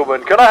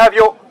gentlemen, can I have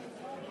your...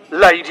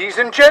 Ladies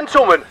and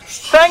gentlemen,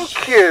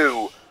 thank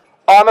you.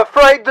 I'm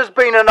afraid there's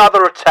been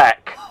another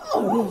attack.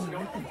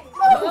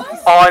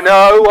 I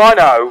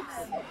know.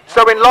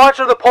 So in light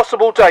of the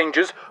possible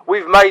dangers,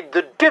 we've made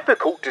the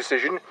difficult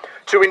decision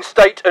to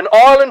instate an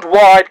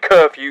island-wide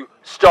curfew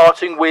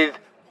starting with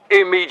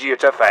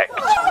immediate effect.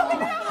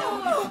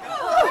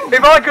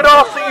 If I could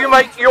ask that you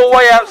make your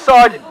way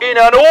outside in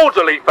an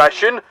orderly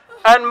fashion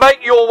and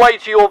make your way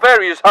to your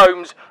various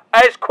homes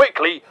as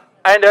quickly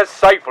and as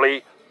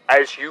safely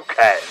as you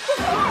can.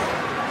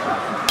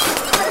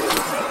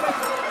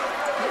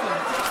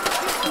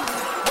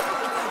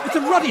 It's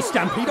a ruddy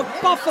stampede of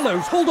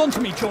buffaloes. Hold on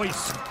to me,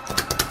 Joyce.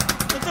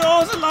 The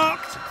doors are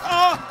locked.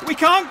 Oh, we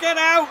can't get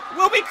out.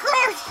 We'll be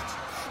crushed.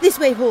 This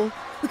way, Hall.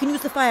 We can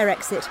use the fire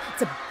exit.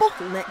 It's a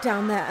bottleneck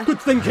down there.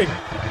 Good thinking.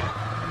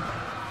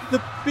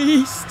 The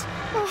beast.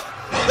 Oh,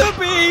 the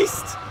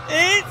beast.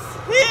 It's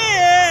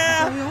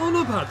here. What are you on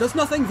about? There's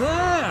nothing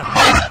there.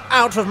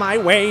 Out of my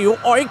way, you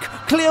oik!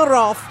 Clear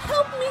off!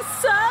 Help me,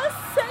 sir!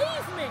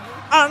 Save me!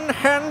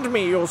 Unhand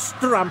me, you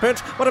strumpet!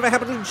 Whatever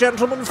happened to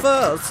gentlemen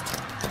first?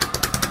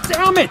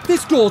 Damn it!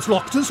 This door's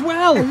locked as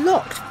well! A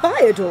locked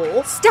fire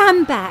door?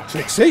 Stand back!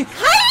 Trixie?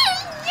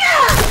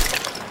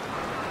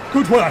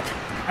 Good work!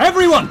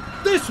 Everyone,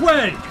 this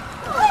way!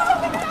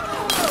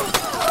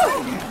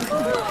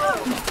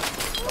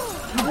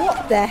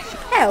 What the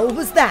hell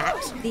was that?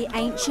 The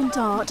ancient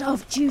art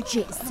of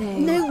jiu-jitsu.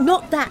 No,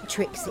 not that,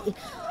 Trixie.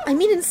 I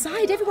mean,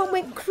 inside everyone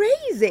went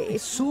crazy. They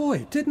saw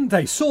it, didn't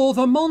they? Saw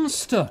the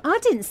monster. I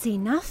didn't see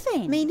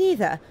nothing. Me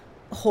neither.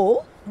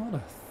 Hall? Not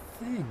a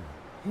thing.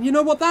 You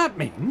know what that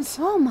means?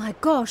 Oh my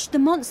gosh, the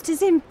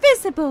monster's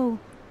invisible.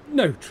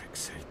 No,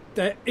 Trixie.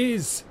 There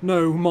is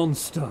no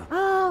monster.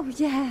 Oh,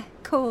 yeah,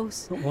 of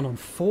course. Not one on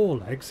 4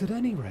 legs, at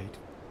any rate.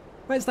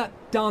 Where's that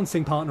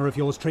dancing partner of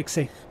yours,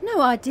 Trixie?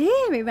 No idea,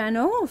 he ran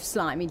off,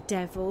 slimy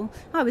devil.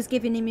 I was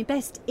giving him my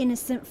best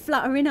innocent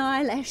fluttering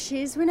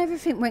eyelashes when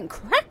everything went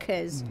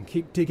crackers.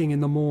 Keep digging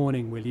in the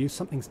morning, will you?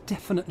 Something's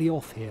definitely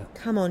off here.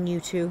 Come on, you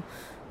two.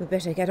 We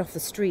better get off the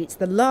streets.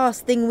 The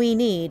last thing we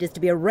need is to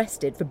be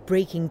arrested for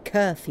breaking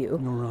curfew.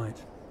 All right.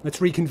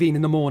 Let's reconvene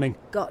in the morning.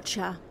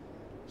 Gotcha.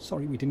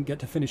 Sorry we didn't get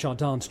to finish our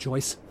dance,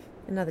 Joyce.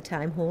 Another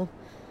time, Hall.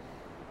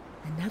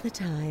 Another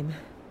time.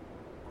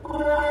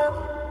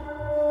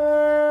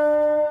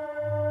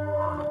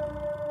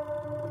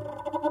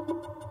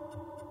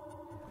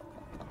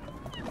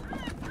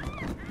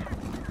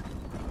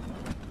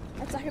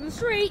 Attack in the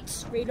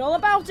streets. Read all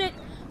about it.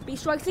 B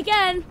strikes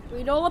again.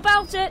 Read all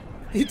about it.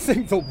 You'd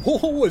think the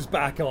war was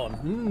back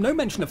on. No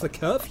mention of the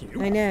curfew.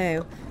 I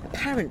know.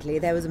 Apparently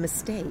there was a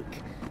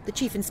mistake. The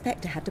Chief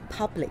Inspector had to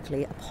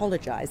publicly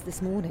apologise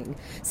this morning,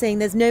 saying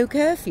there's no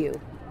curfew.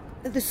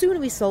 The sooner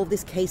we solve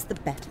this case, the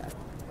better.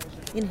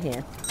 In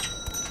here.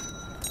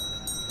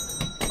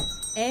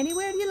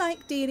 Anywhere you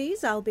like,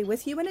 dearies. I'll be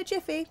with you in a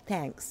jiffy.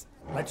 Thanks.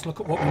 Let's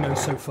look at what we know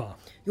so far.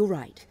 You're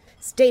right.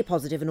 Stay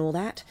positive and all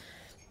that.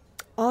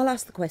 I'll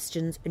ask the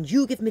questions and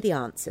you give me the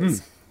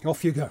answers.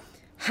 Off you go.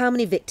 How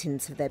many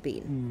victims have there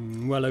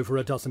been? Well over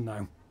a dozen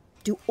now.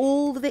 Do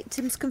all the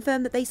victims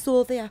confirm that they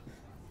saw the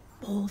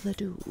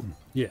do?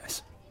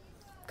 Yes.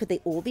 Could they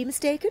all be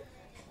mistaken?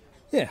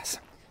 Yes.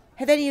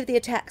 Have any of the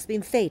attacks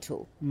been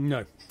fatal?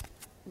 No.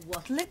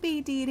 What'll it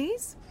be,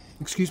 dearies?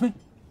 Excuse me?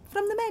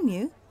 From the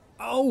menu.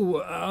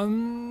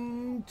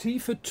 Oh, tea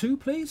for 2,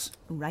 please?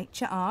 Right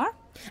you are.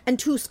 And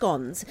 2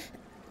 scones,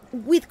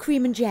 with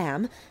cream and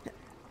jam,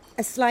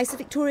 a slice of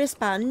Victoria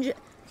sponge,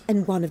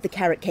 and 1 of the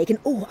carrot cake. And,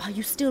 are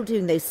you still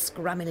doing those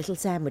scrummy little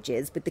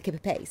sandwiches with the kipper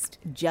paste?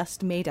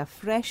 Just made a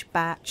fresh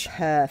batch.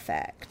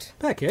 Perfect.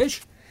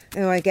 Peckish?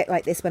 Oh, I get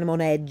like this when I'm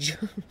on edge.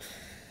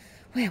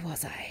 Where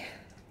was I?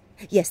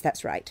 Yes,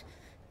 that's right.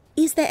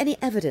 Is there any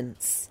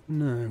evidence?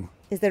 No.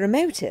 Is there a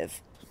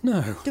motive?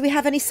 No. Do we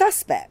have any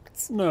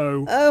suspects?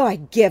 No. Oh, I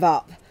give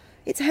up.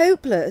 It's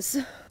hopeless.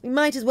 We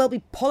might as well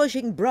be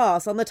polishing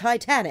brass on the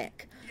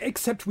Titanic.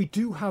 Except we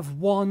do have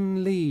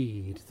one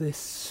lead.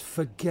 This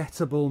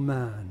forgettable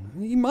man.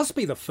 He must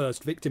be the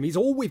first victim. He's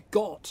all we've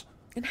got.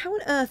 And how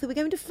on earth are we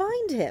going to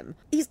find him?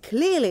 He's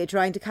clearly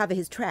trying to cover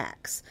his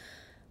tracks.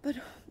 But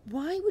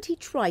why would he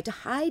try to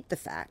hide the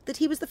fact that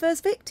he was the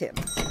first victim?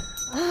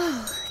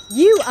 Oh,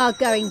 you are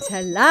going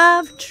to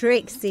love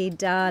Trixie,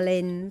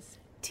 darlings.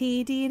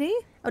 Tea, dearie?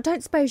 I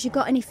don't suppose you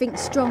got anything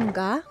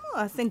stronger? Oh,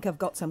 I think I've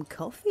got some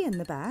coffee in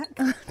the back.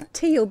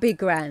 Tea'll be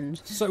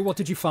grand. So what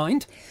did you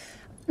find?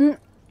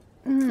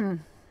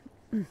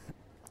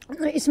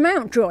 It's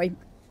Mountjoy.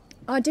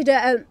 I did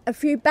a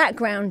few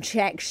background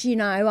checks,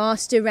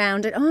 asked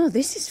around, and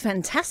this is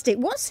fantastic.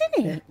 What's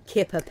in it?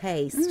 Kipper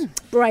paste.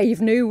 Brave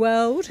new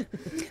world.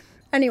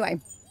 Anyway,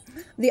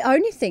 the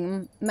only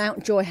thing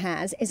Mountjoy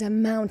has is a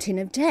mountain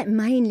of debt,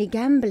 mainly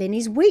gambling.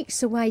 He's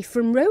weeks away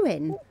from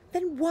ruin.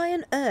 Then why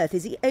on earth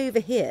is he over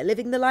here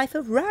living the life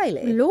of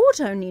Riley?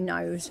 Lord only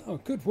knows. Oh,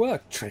 good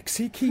work,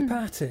 Trixie. Keep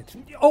at it.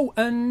 Oh,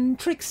 and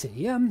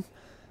Trixie,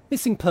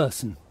 missing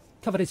person.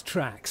 Covered his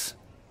tracks.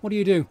 What do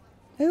you do?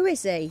 Who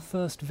is he?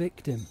 First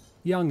victim.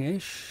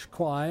 Youngish,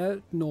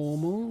 quiet,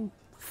 normal,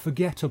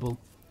 forgettable.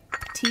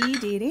 Tea,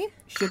 dearie.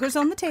 Sugar's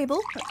on the table.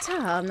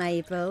 Ta,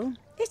 Mabel.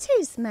 It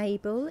is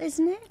Mabel,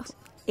 isn't it?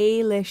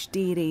 Ailish,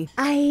 dearie.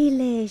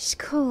 Ailish,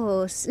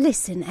 course.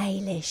 Listen,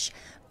 Ailish.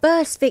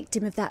 First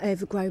victim of that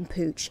overgrown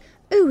pooch.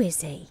 Who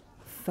is he?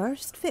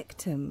 First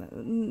victim?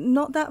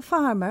 Not that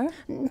farmer?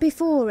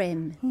 Before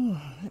him.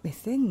 Let me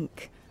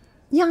think.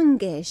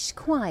 Youngish,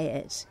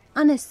 quiet,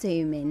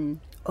 unassuming.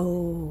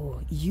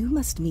 Oh, you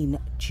must mean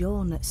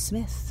John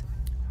Smith.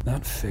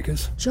 That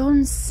figures.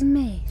 John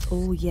Smith?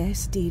 Oh,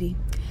 yes, dearie.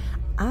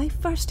 I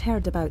first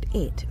heard about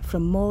it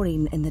from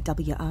Maureen in the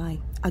WI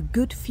a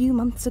good few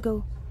months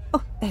ago.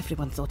 Oh,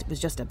 everyone thought it was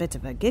just a bit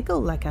of a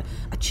giggle, like a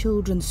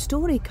children's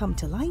story come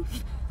to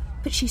life.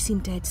 But she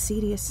seemed dead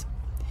serious.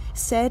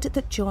 Said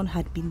that John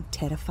had been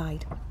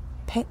terrified,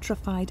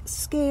 petrified,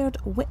 scared,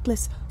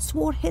 witless,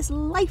 swore his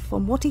life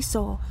on what he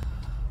saw.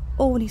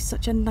 Oh, and he's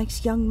such a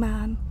nice young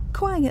man.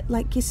 Quiet,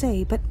 like you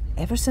say, but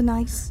ever so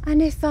nice.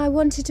 And if I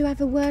wanted to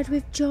have a word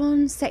with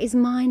John, set his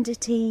mind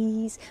at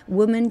ease,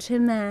 woman to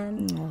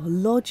man?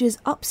 Lodges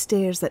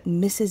upstairs at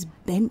Mrs.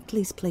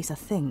 Bentley's place, I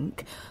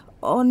think.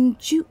 On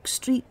Duke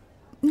Street,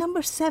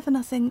 number 7,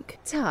 I think.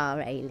 Ta,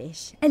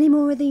 Ailish. Any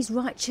more of these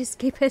righteous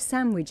kipper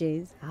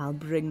sandwiches? I'll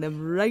bring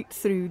them right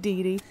through,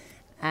 dearie.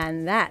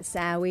 And that's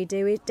how we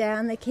do it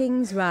down the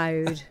King's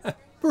Road.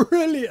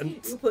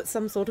 Brilliant. You put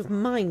some sort of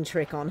mind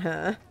trick on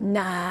her.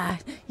 Nah,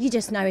 you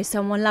just know if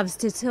someone loves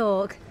to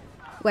talk.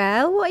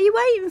 Well, what are you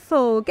waiting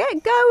for?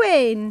 Get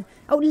going.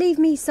 Oh, leave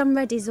me some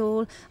readies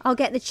all. I'll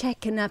get the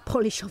cheque and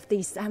polish off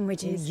these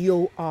sandwiches.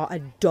 You are a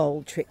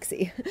doll,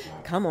 Trixie.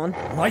 Come on.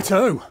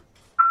 Righto.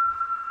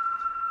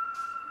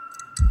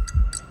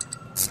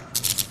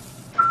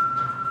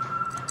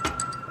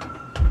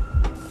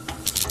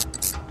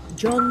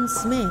 John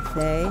Smith,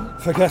 eh?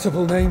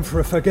 Forgettable name for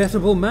a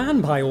forgettable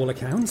man, by all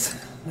accounts.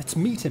 Let's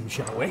meet him,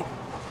 shall we?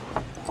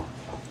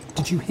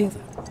 Did you hear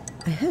that?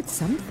 I heard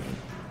something.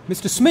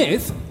 Mr.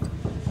 Smith?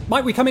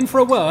 Might we come in for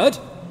a word?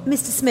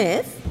 Mr.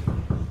 Smith?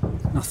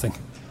 Nothing.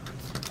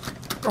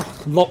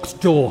 Oh, locked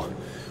door.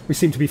 We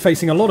seem to be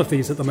facing a lot of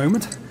these at the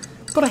moment.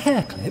 Got a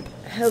hair clip?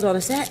 Hold on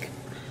a sec.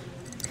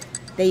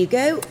 There you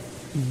go.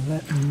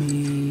 Let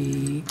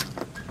me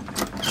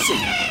see.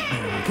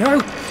 There we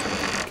go.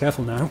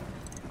 Careful now.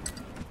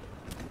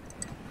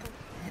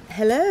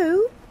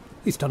 Hello?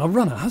 He's done a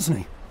runner, hasn't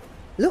he?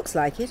 Looks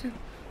like it.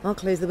 I'll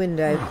close the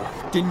window.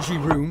 Dingy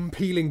room,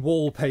 peeling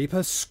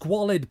wallpaper,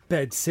 squalid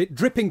bedsit,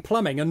 dripping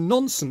plumbing, and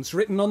nonsense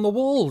written on the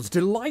walls.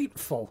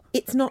 Delightful.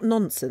 It's not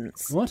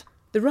nonsense. What?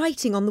 The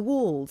writing on the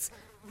walls.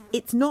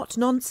 It's not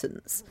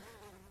nonsense.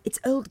 It's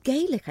Old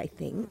Gaelic, I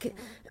think.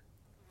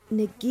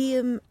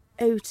 Negium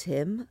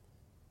otim,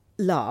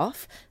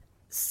 laugh,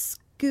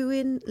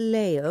 scuin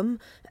leum,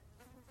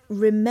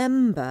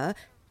 remember,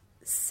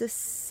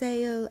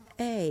 sasail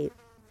a,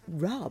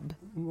 rub.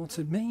 What's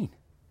it mean?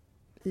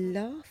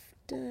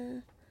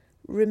 Laughter,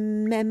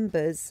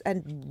 remembers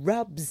and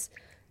rubs.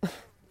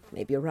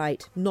 Maybe you're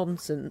right.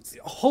 Nonsense.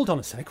 Hold on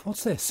a sec.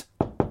 What's this?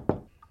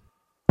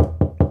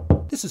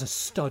 This is a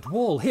stud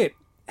wall. Here,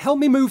 help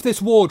me move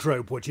this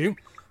wardrobe, would you?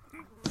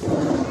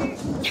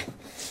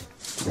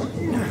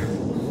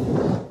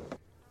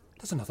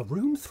 There's another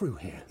room through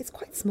here. It's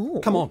quite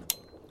small. Come on.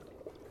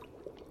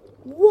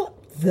 What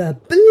the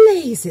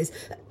blazes?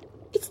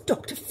 It's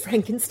Dr.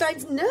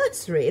 Frankenstein's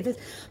nursery. There's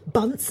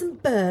Bunsen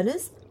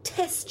burners,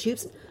 test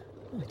tubes.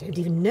 I don't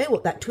even know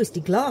what that twisty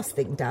glass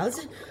thing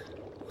does.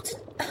 What on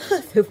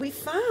earth have we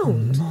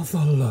found?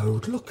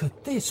 Motherload, look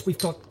at this. We've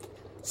got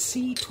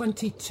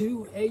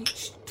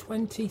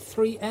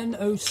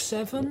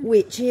C22H23NO7.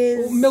 Which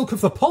is? Oh, milk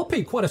of the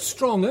poppy, quite a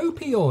strong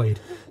opioid.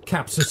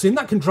 Capsaicin,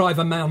 that can drive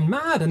a man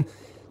mad. And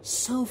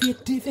Salvia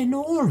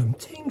divinorum,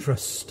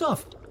 dangerous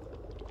stuff.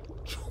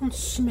 John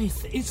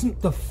Smith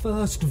isn't the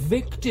first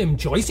victim,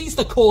 Joyce. He's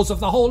the cause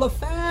of the whole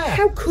affair.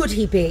 How could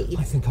he be?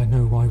 I think I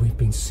know why we've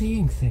been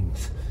seeing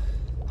things.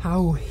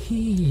 How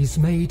he's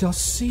made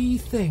us see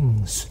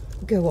things.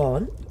 Go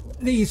on.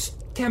 These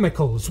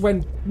chemicals,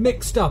 when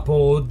mixed up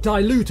or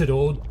diluted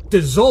or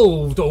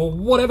dissolved or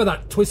whatever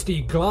that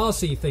twisty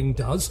glassy thing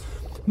does,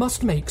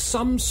 must make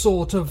some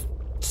sort of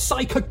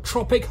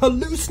psychotropic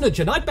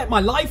hallucinogen. I'd bet my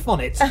life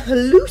on it. A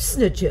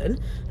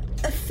hallucinogen?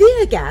 A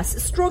fear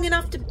gas strong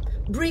enough to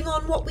bring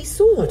on what we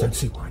saw? I don't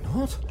see why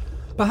not.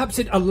 Perhaps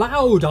it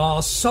allowed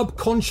our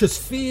subconscious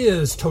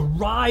fears to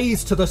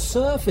rise to the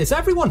surface.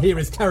 Everyone here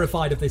is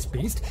terrified of this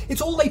beast.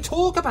 It's all they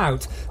talk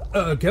about.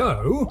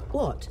 Ergo...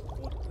 What?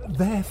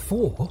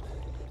 Therefore,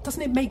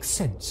 doesn't it make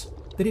sense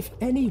that if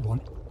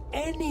anyone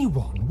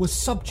was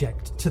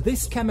subject to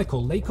this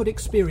chemical, they could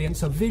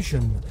experience a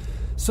vision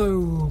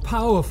so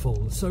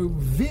powerful, so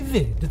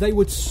vivid, they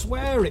would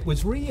swear it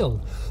was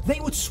real. They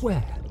would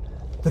swear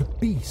that a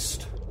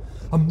beast,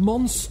 a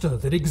monster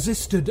that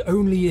existed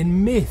only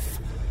in myth,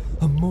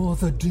 a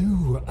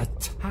Morthadoo,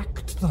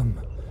 attacked them.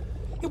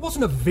 It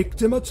wasn't a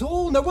victim at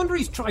all. No wonder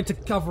he's tried to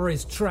cover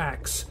his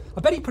tracks.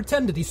 I bet he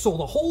pretended he saw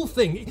the whole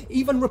thing,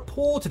 even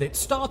reported it,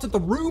 started the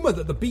rumour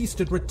that the beast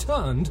had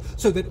returned,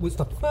 so that it was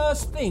the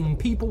first thing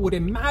people would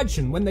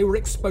imagine when they were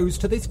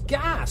exposed to this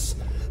gas.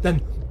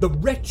 Then the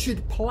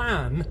wretched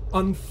plan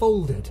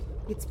unfolded.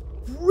 It's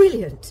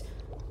brilliant.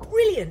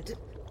 Brilliant.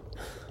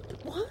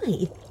 But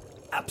why?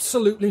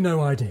 Absolutely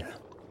no idea.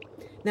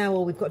 Now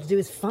all we've got to do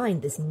is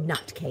find this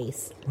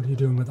nutcase. What are you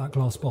doing with that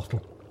glass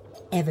bottle?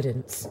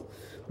 Evidence.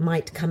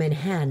 Might come in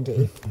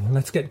handy.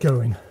 Let's get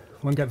going.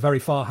 Won't get very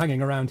far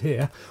hanging around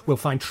here. We'll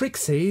find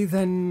Trixie,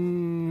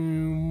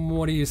 then...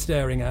 What are you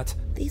staring at?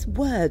 These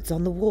words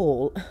on the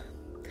wall.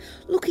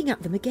 Looking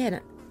at them again,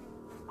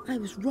 I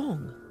was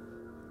wrong.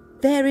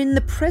 They're in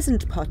the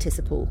present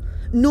participle.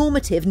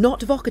 Normative, not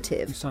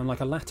vocative. You sound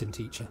like a Latin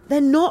teacher.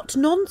 They're not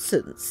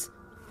nonsense.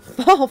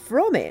 Far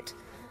from it.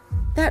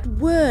 That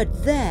word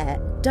there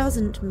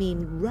doesn't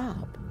mean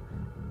rub.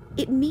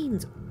 It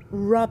means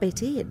rub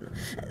it in.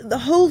 The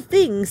whole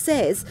thing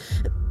says,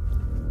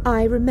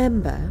 I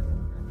remember,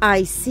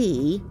 I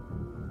see,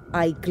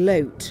 I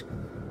gloat.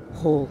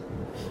 Hall.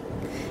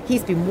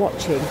 He's been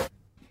watching.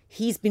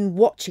 He's been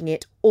watching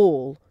it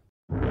all.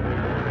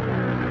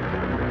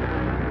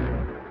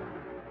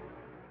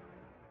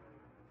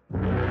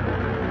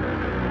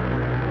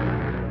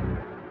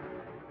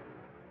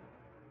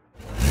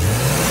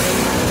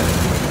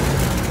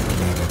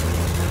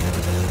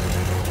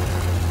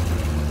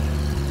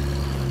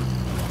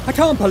 I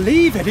can't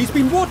believe it. He's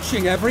been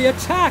watching every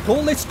attack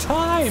all this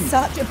time.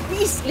 Such a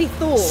beastly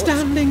thought.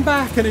 Standing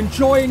back and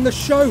enjoying the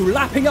show,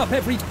 lapping up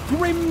every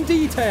grim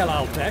detail,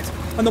 I'll bet.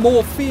 And the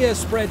more fear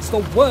spreads, the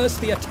worse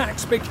the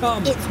attacks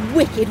become. It's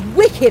wicked,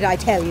 wicked, I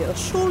tell you.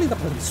 Surely the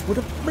police would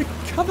have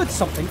recovered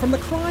something from the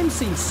crime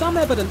scene, some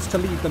evidence to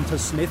lead them to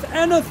Smith,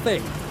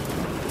 anything.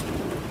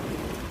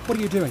 What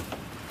are you doing?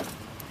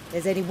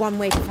 There's only one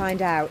way to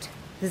find out.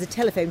 There's a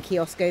telephone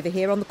kiosk over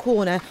here on the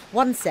corner.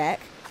 One sec.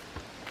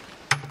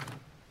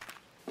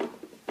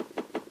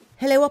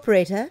 Hello,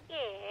 operator?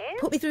 Yes?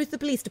 Put me through to the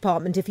police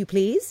department, if you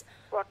please.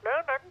 What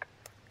moment?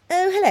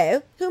 Oh,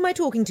 hello. Who am I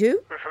talking to?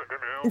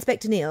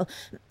 Inspector Neil.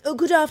 Oh,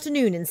 good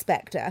afternoon,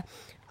 Inspector.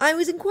 I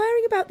was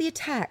inquiring about the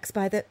attacks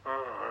by the...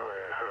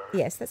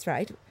 Yes, that's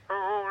right.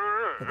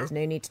 But there's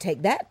no need to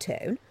take that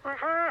tone.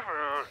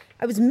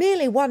 I was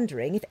merely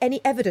wondering if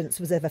any evidence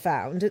was ever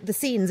found at the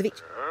scenes of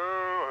each...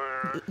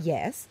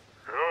 Yes?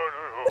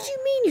 What do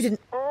you mean you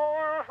didn't...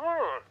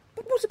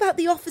 But what about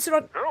the officer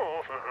on...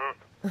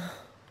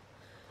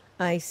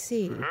 I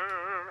see.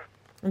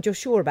 And you're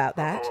sure about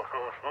that?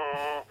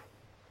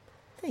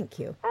 Thank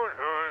you.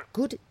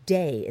 Good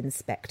day,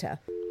 Inspector.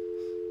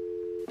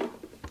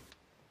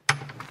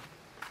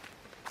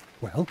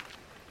 Well?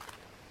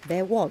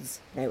 There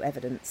was no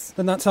evidence.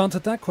 Then that's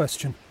answered that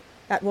question.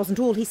 That wasn't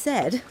all he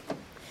said.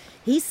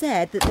 He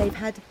said that they've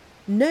had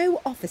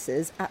no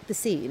officers at the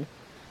scene,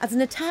 as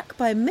an attack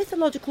by a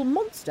mythological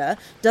monster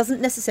doesn't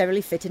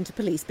necessarily fit into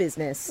police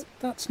business.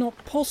 That's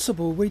not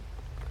possible.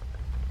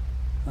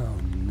 Oh,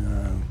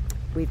 no.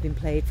 We've been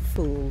played for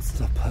fools.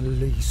 The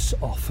police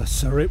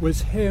officer. It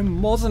was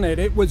him, wasn't it?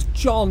 It was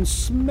John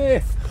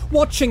Smith,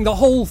 watching the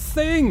whole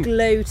thing.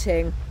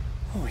 Gloating.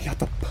 Oh, he had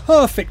the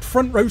perfect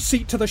front row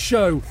seat to the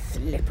show.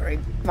 Slippery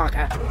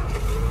bugger.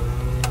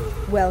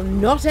 Well,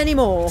 not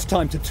anymore. It's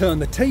time to turn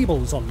the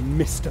tables on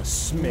Mr.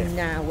 Smith.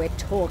 Now we're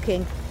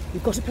talking.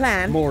 You've got a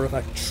plan? More of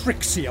a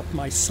tricksy up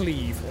my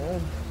sleeve.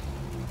 Oh,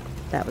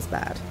 that was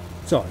bad.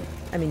 Sorry.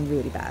 I mean,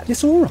 really bad.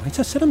 Yes, all right.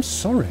 I said I'm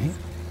sorry.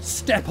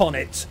 Step on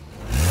it.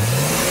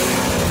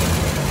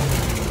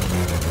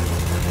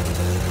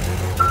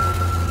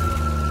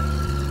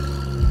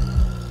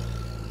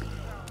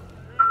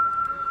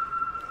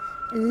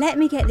 Let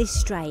me get this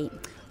straight.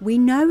 We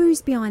know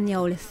who's behind the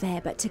whole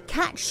affair, but to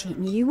catch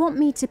him, you want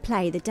me to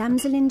play the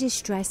damsel in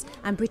distress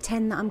and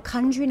pretend that I'm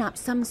conjuring up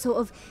some sort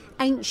of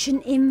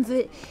ancient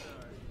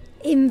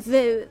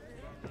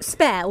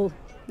spell,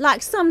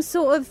 like some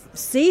sort of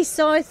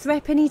seaside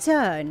threepenny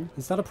turn.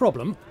 Is that a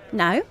problem?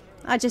 No,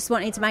 I just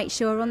wanted to make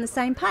sure we're on the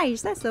same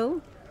page, that's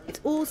all. It's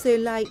also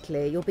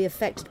likely you'll be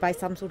affected by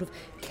some sort of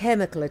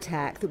chemical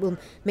attack that will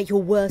make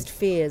your worst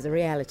fears a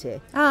reality.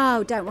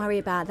 Oh, don't worry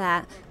about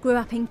that. Grew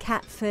up in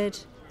Catford.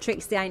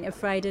 Trixie ain't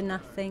afraid of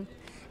nothing.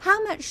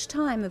 How much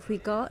time have we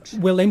got?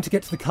 We'll aim to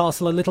get to the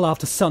castle a little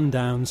after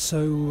sundown,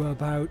 so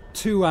about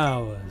 2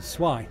 hours.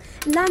 Why?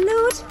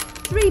 Landlord,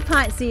 3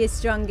 pints of your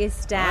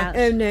strongest stout.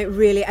 Oh, no,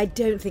 really, I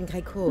don't think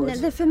I could. No,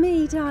 they're for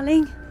me,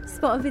 darling.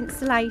 Spot of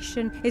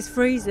insulation is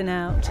freezing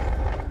out.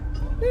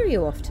 Where are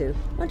you off to?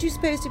 Aren't you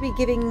supposed to be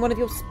giving one of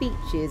your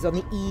speeches on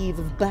the eve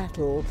of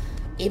battle?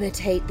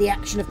 Imitate the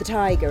action of the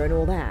tiger and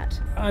all that?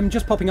 I'm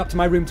just popping up to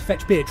my room to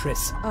fetch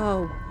Beatrice.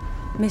 Oh,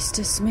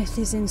 Mr. Smith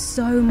is in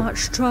so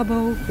much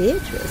trouble.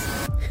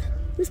 Beatrice?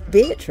 Who's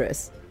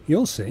Beatrice?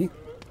 You'll see.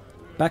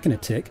 Back in a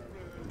tick.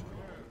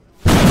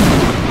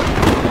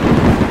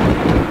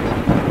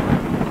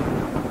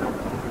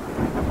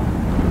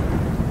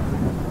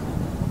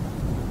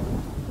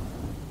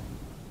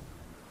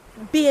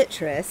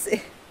 Beatrice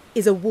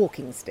is a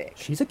walking stick.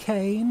 She's a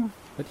cane,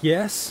 but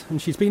yes,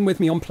 and she's been with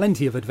me on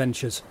plenty of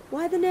adventures.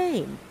 Why the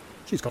name?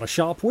 She's got a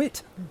sharp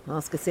wit.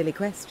 Ask a silly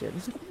question.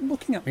 Stop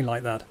looking at me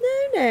like that.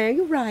 No,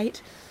 you're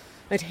right.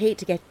 I'd hate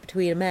to get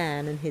between a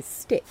man and his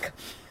stick.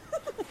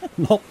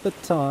 Not the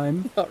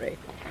time. Sorry.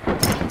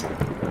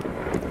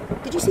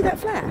 Did you see that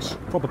flash?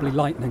 Probably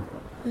lightning.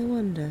 I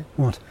wonder.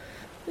 What?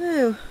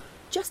 Oh,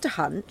 just a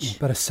hunch.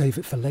 Better save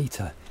it for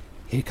later.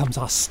 Here comes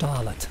our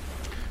starlet.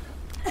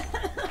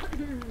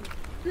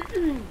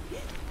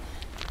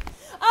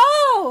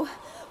 Oh,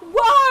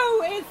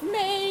 woe is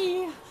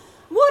me!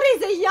 What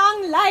is a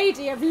young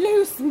lady of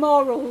loose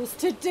morals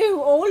to do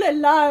all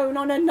alone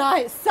on a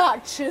night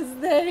such as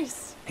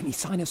this? Any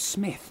sign of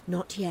Smith?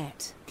 Not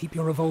yet. Keep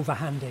your revolver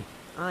handy.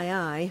 Aye,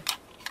 aye.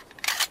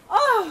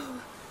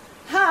 Oh,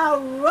 how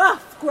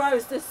rough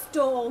grows the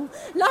storm,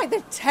 like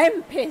the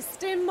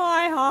tempest in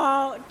my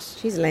heart.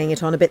 She's laying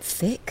it on a bit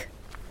thick.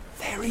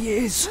 There he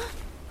is.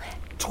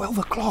 12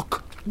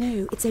 o'clock.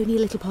 No, it's only a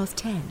little past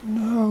 10.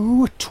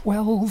 No,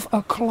 12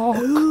 o'clock.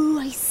 Oh,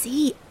 I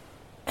see.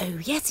 Oh,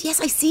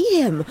 yes, I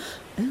see him.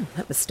 Oh,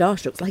 that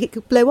moustache looks like it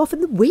could blow off in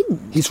the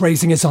wind. He's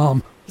raising his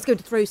arm. He's going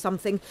to throw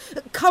something.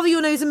 Cover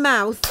your nose and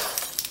mouth.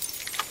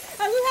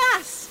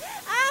 Alas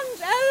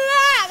and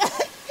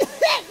alas!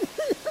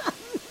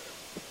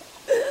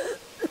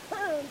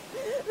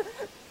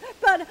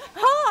 But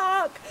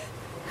hark!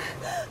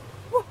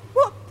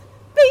 What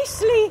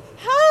beastly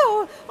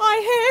howl I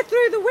hear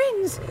through the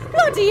winds!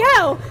 Bloody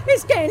hell!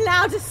 It's getting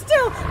louder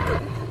still!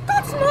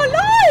 God's my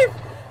life!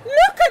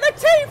 Look at the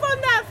teeth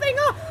on that thing! I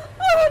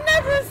will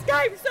never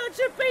escape such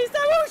a beast!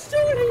 I will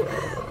surely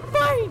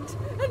faint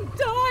and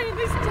die in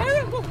this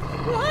terrible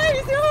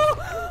place!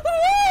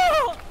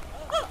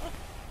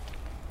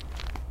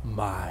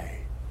 My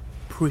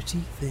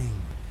pretty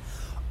thing.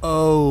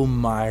 Oh,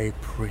 my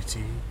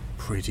pretty,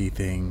 pretty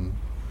thing.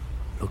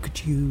 Look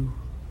at you.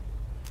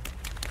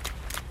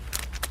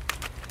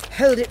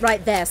 Hold it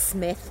right there,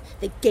 Smith.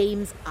 The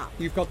game's up.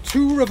 You've got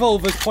 2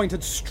 revolvers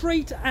pointed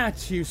straight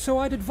at you, so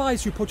I'd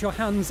advise you put your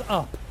hands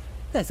up.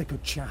 There's a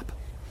good chap.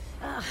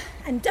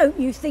 And don't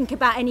you think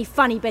about any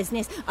funny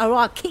business, or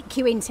I'll kick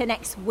you into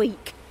next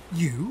week.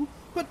 You?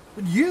 But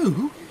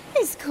you?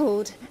 It's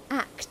called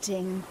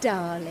acting,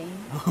 darling.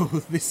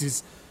 Oh, this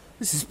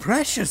is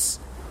precious.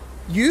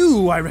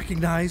 You I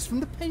recognise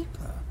from the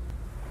paper.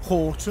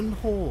 Horton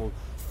Hall,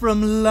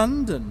 from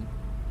London.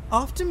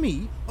 After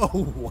me?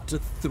 Oh, what a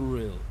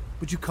thrill.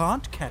 But you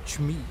can't catch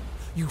me,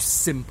 you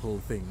simple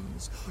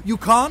things. You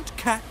can't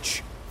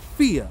catch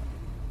fear.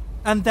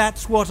 And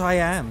that's what I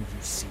am,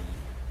 you see.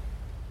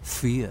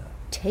 Fear.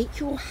 Take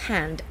your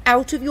hand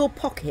out of your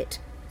pocket.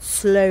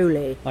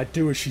 Slowly. I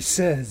do as she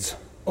says,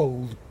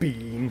 old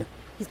bean.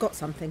 He's got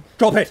something.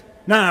 Drop it,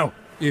 now!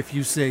 If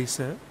you say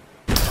so.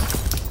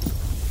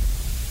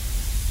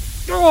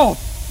 Oh,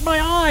 my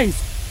eyes!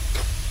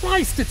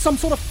 Christ, it's some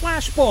sort of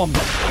flash bomb!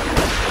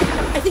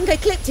 I think I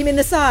clipped him in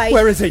the side.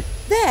 Where is he?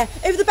 There,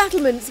 over the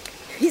battlements.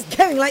 He's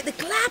going like the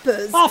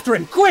clappers. After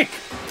him, quick!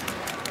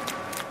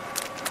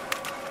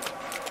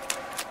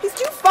 He's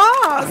too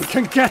fast. I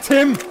can get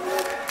him!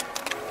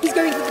 He's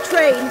going for the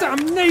train.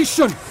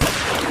 Damnation!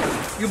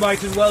 You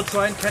might as well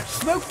try and catch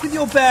smoke with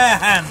your bare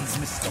hands,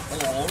 Mr.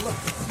 Hall.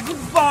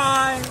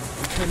 Goodbye!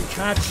 We can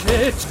catch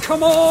it!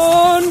 Come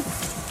on!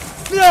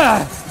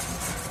 Yeah!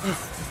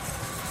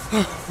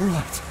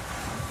 Right.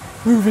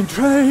 Moving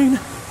train.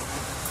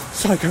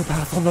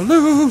 Psychopath on the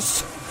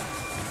loose.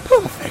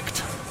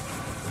 Perfect.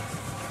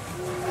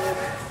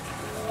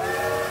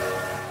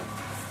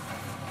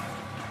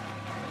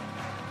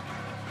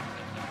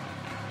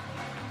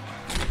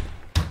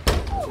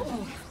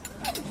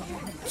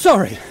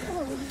 Sorry.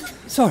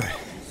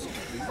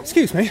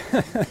 Excuse me.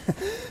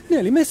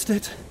 Nearly missed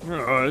it.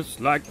 Oh, it's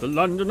like the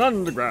London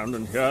Underground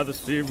in here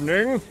this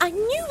evening. I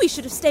knew we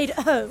should have stayed at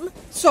home.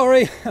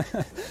 Sorry.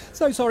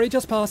 So sorry,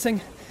 just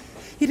passing.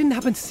 You didn't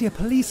happen to see a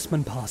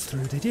policeman pass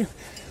through, did you?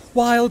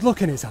 Wild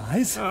look in his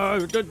eyes.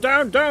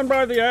 Down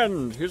by the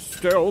end. He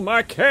stole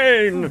my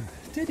cane.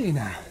 Did he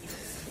now?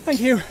 Thank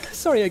you.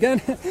 Sorry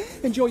again.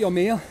 Enjoy your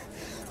meal.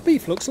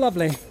 Beef looks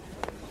lovely.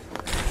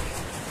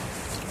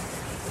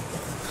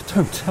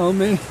 Don't tell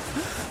me.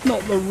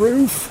 Not the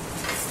roof.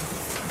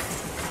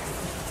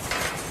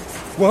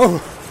 Whoa.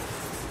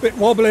 Bit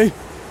wobbly.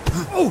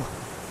 Oh.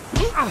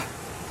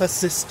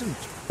 Persistent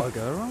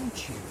bugger,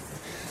 aren't you?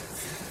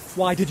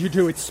 Why did you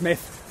do it,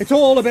 Smith? It's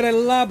all a bit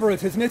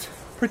elaborate, isn't it?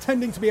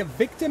 Pretending to be a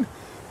victim?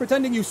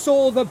 Pretending you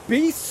saw the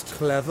beast?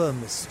 Clever,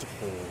 Mr.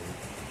 Hall.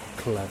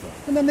 Clever.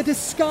 And then the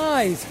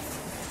disguise.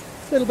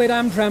 Little bit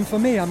Amdram for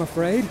me, I'm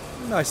afraid.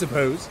 I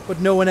suppose. But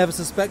no one ever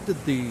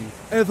suspected the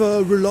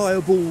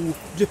ever-reliable,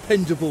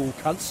 dependable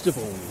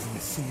constable. You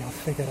see, I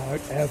figured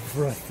out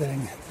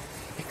everything.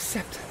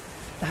 Except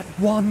that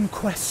one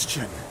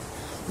question.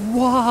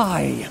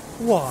 Why?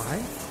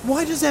 Why?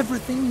 Why does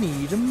everything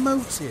need a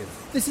motive?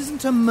 This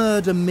isn't a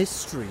murder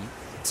mystery.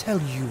 Tell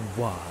you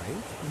why.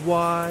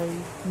 Why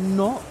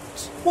not?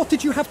 What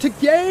did you have to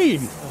gain?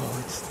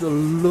 Oh, it's the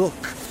look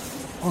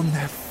on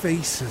their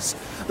faces.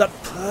 That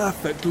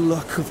perfect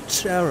look of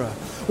terror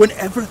when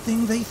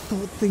everything they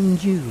thought they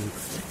knew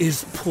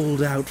is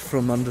pulled out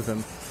from under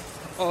them.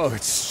 Oh,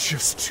 it's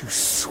just too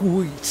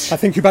sweet. I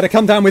think you better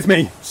come down with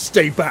me.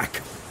 Stay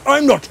back.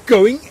 I'm not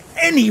going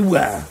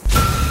anywhere.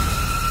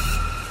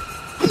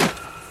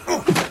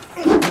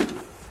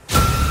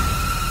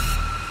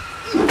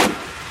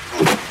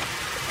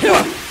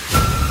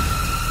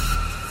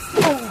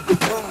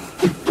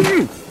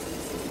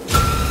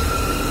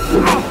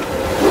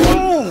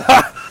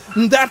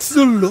 That's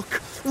the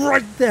look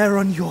right there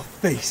on your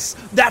face.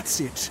 That's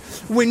it.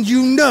 When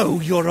you know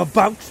you're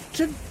about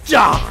to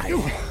die.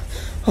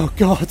 Oh,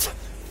 God.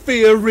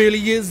 Fear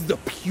really is the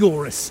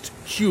purest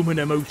human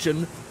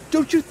emotion,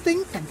 don't you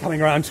think? I'm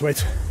coming around to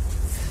it.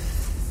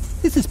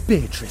 This is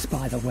Beatrice,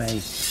 by the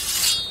way.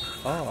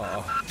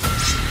 Oh!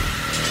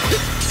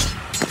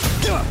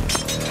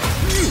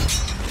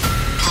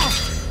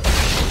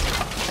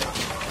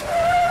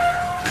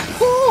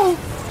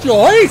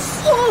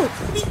 Joyce! Oh!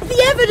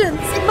 The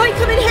evidence! It might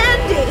come in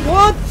handy!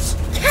 What?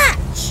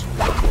 Catch!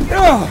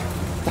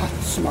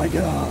 That's my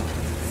girl.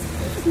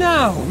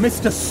 Now,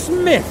 Mr.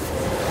 Smith,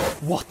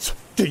 what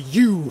do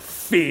you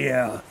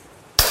fear?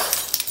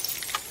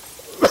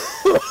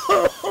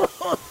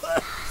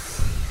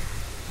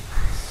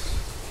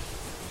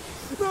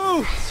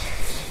 No!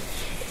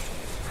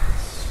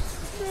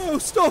 No,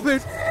 stop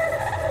it!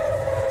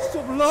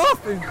 Stop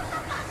laughing!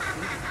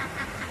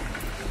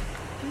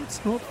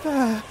 It's not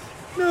fair.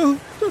 No,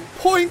 don't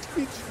point.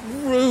 It's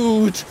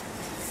rude.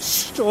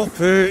 Stop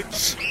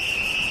it.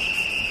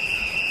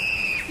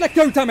 Let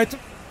go, damn it!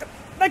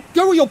 Let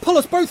go or you'll pull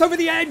us both over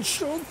the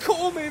edge! Don't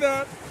call me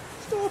that.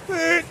 Stop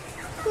it.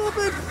 Stop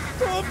it.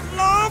 Stop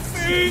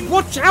laughing.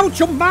 Watch out,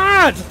 you're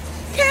mad!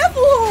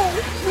 Careful!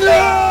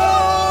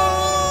 No!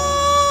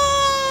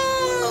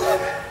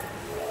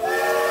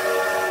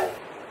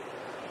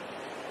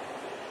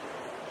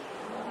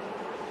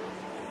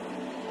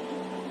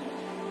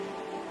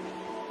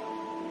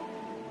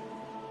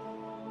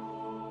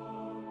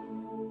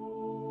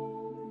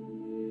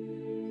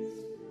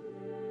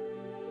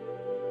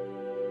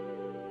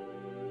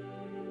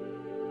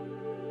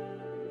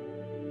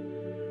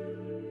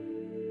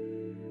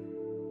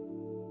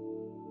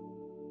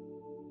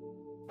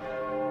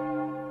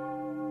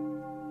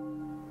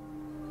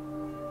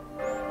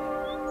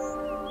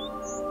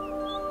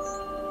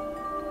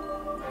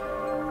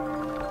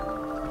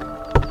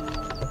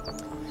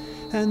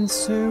 And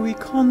so we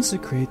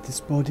consecrate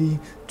this body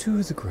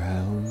to the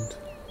ground.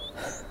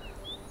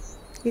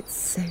 It's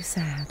so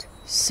sad.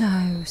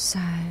 So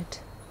sad.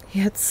 He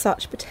had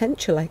such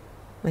potential,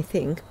 I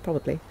think,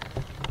 probably.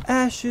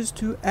 Ashes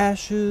to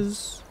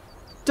ashes,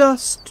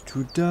 dust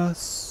to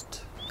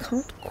dust.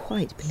 Can't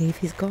quite believe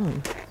he's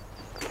gone.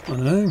 I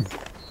know.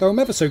 Though I'm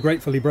ever so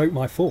grateful he broke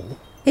my fall.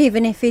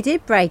 Even if he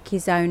did break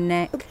his own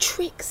neck. Oh,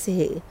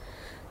 Trixie!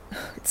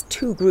 It's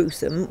too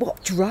gruesome.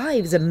 What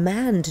drives a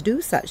man to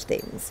do such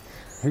things?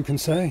 Who can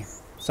say?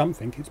 Some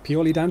think it's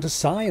purely down to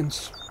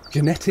science.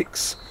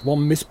 Genetics.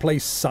 One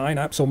misplaced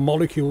synapse or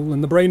molecule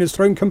and the brain is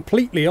thrown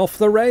completely off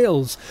the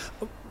rails,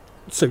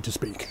 so to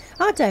speak.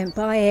 I don't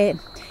buy it.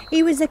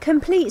 He was a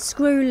complete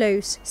screw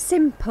loose.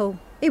 Simple.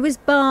 It was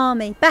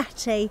balmy,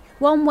 batty,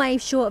 one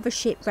wave short of a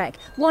shipwreck,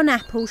 one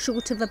apple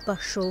short of a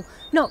bushel,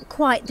 not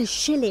quite the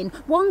shilling,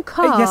 one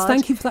card... Yes,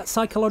 thank you for that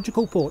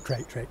psychological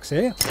portrait,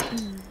 Trixie.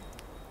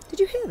 Did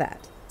you hear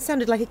that?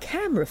 Sounded like a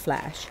camera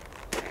flash.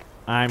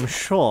 I'm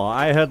sure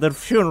I heard that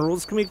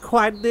funerals can be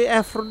quite the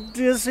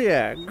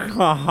aphrodisiac.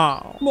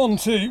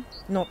 Monty.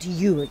 Not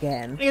you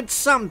again. It's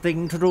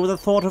something to do with the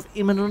thought of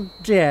imminent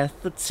death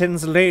that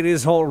sends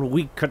ladies all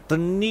weak at the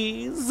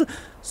knees.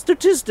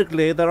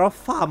 Statistically, there are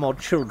far more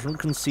children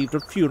conceived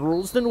at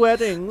funerals than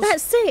weddings.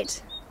 That's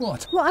it.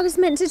 What? What I was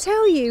meant to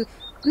tell you.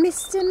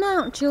 Mr.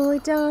 Mountjoy,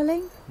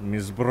 darling.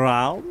 Miss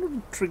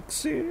Brown,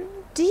 Trixie?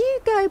 Do you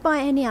go by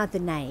any other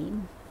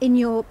name? In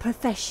your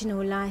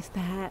professional life,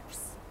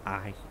 perhaps?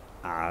 I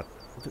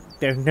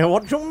don't know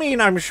what you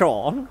mean, I'm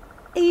sure.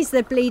 He's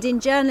the bleeding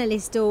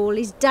journalist, all.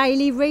 His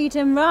daily read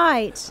and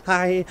write.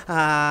 He's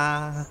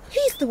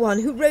the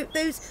one who wrote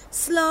those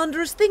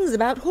slanderous things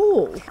about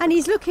Hall. And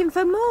he's looking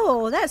for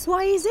more. That's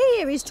why he's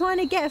here. He's trying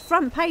to get a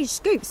front-page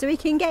scoop so he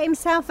can get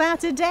himself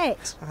out of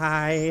debt.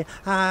 I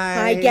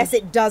guess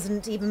it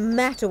doesn't even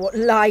matter what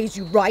lies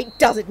you write,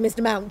 does it,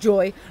 Mr.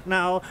 Mountjoy?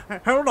 Now,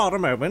 hold on a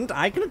moment.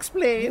 I can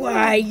explain.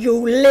 Why, you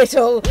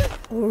little...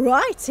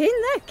 Right in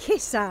the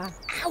kisser.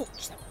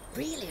 Ouch, that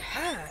really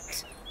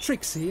hurt.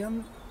 Trixie,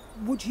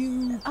 would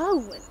you...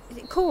 Oh,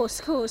 of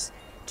course.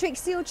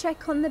 Trixie will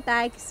check on the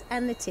bags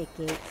and the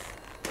tickets.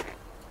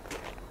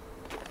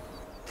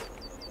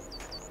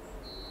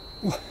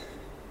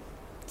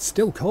 It's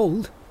still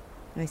cold.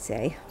 I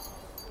say,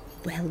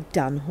 well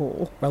done,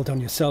 Hall. Well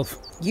done yourself.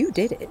 You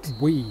did it.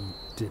 We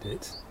did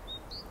it.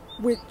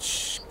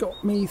 Which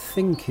got me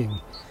thinking.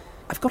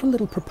 I've got a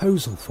little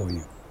proposal for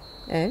you.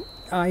 Oh?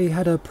 I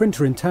had a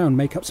printer in town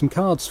make up some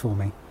cards for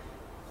me.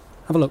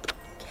 Have a look.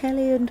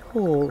 Kelly and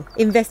Hall,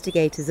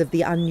 investigators of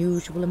the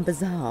unusual and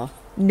bizarre.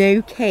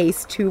 No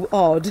case too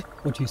odd.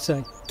 What do you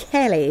say?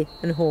 Kelly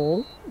and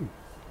Hall.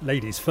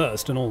 Ladies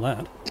first and all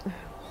that.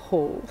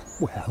 Hall.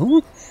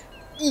 Well?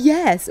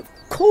 Yes, of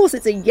course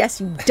it's a yes,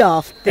 you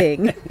daft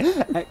thing.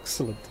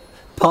 Excellent.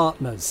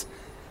 Partners.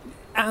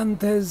 And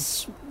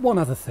there's one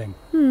other thing.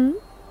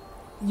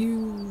 You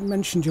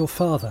mentioned your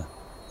father.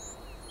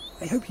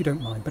 I hope you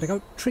don't mind, but I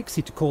got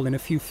Trixie to call in a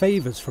few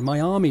favours from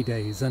my army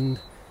days and,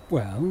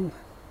 well...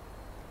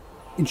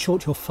 In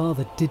short, your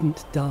father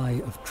didn't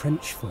die of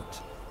trench foot.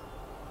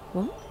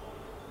 What?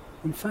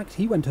 In fact,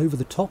 he went over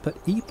the top at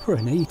Ypres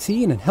in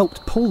 18 and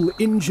helped pull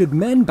injured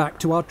men back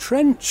to our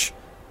trench.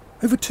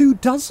 Over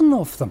 24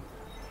 of them.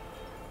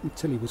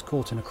 Until he was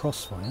caught in a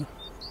crossfire.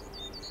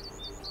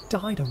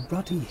 Died a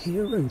ruddy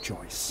hero,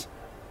 Joyce.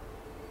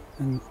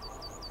 And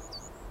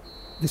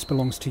this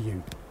belongs to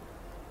you.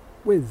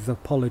 With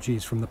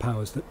apologies from the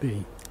powers that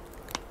be.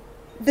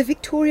 The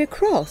Victoria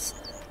Cross?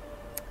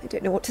 I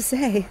don't know what to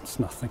say. It's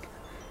nothing.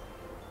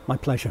 My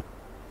pleasure.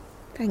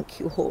 Thank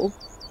you, Hall.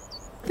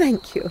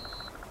 Thank you.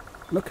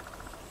 Look,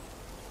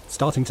 it's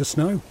starting to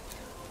snow.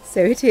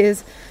 So it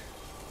is.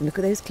 Look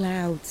at those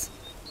clouds.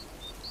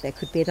 There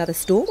could be another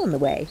storm on the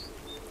way.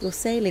 Your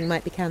sailing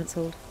might be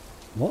cancelled.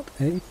 What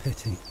a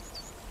pity.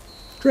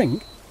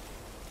 Drink?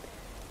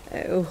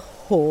 Oh,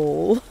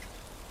 Hall.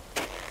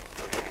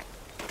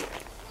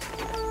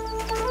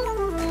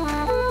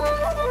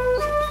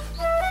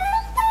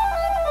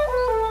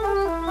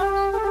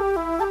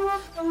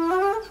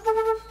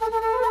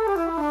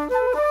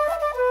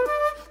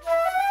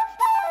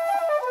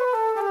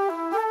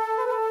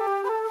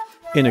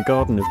 In a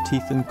garden of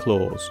teeth and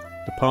claws,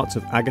 the parts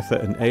of Agatha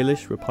and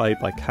Ailish were played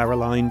by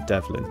Caroline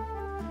Devlin.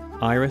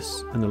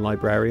 Iris and the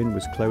librarian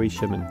was Chloe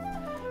Shimon.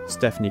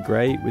 Stephanie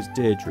Gray was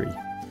Deirdre.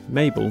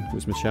 Mabel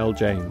was Michelle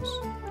James.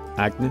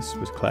 Agnes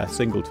was Claire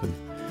Singleton.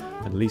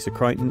 And Lisa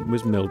Crichton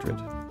was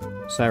Mildred.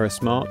 Sarah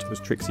Smart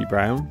was Trixie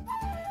Brown.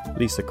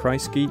 Lisa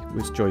Kreisky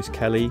was Joyce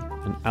Kelly.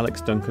 And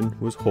Alex Duncan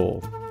was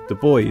Hall. The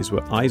boys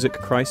were Isaac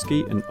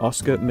Kreisky and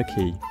Oscar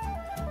McKee.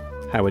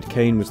 Howard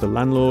Kane was the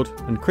landlord,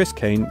 and Chris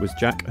Kane was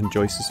Jack and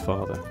Joyce's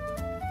father.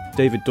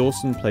 David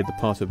Dawson played the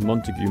part of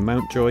Montague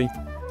Mountjoy,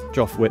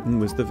 Joff Whitten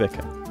was the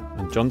vicar,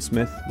 and John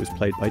Smith was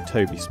played by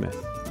Toby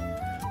Smith.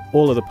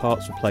 All other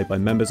parts were played by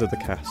members of the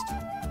cast.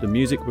 The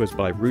music was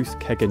by Ruth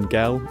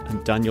Kegan-Gell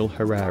and Daniel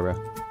Herrera.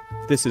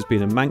 This has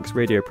been a Manx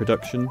radio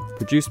production,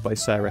 produced by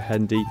Sarah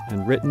Hendy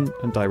and written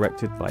and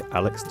directed by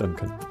Alex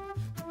Duncan.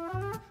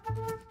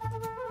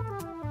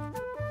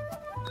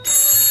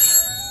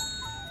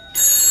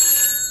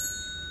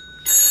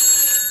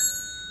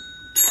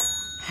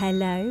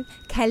 Hello,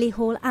 Kelly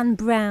Hall and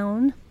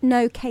Brown.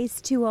 No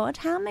case too odd.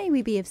 How may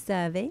we be of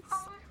service?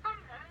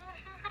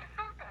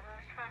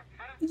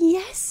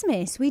 Yes,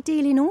 miss. We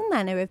deal in all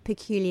manner of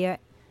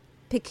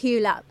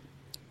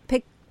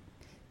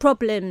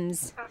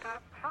problems.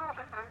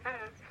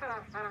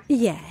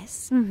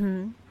 Yes.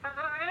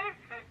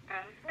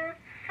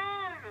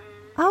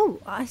 Oh,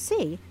 I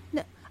see.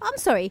 No, I'm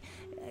sorry.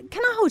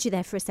 Can I hold you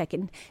there for a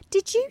second?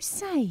 Did you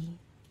say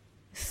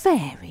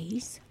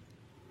fairies?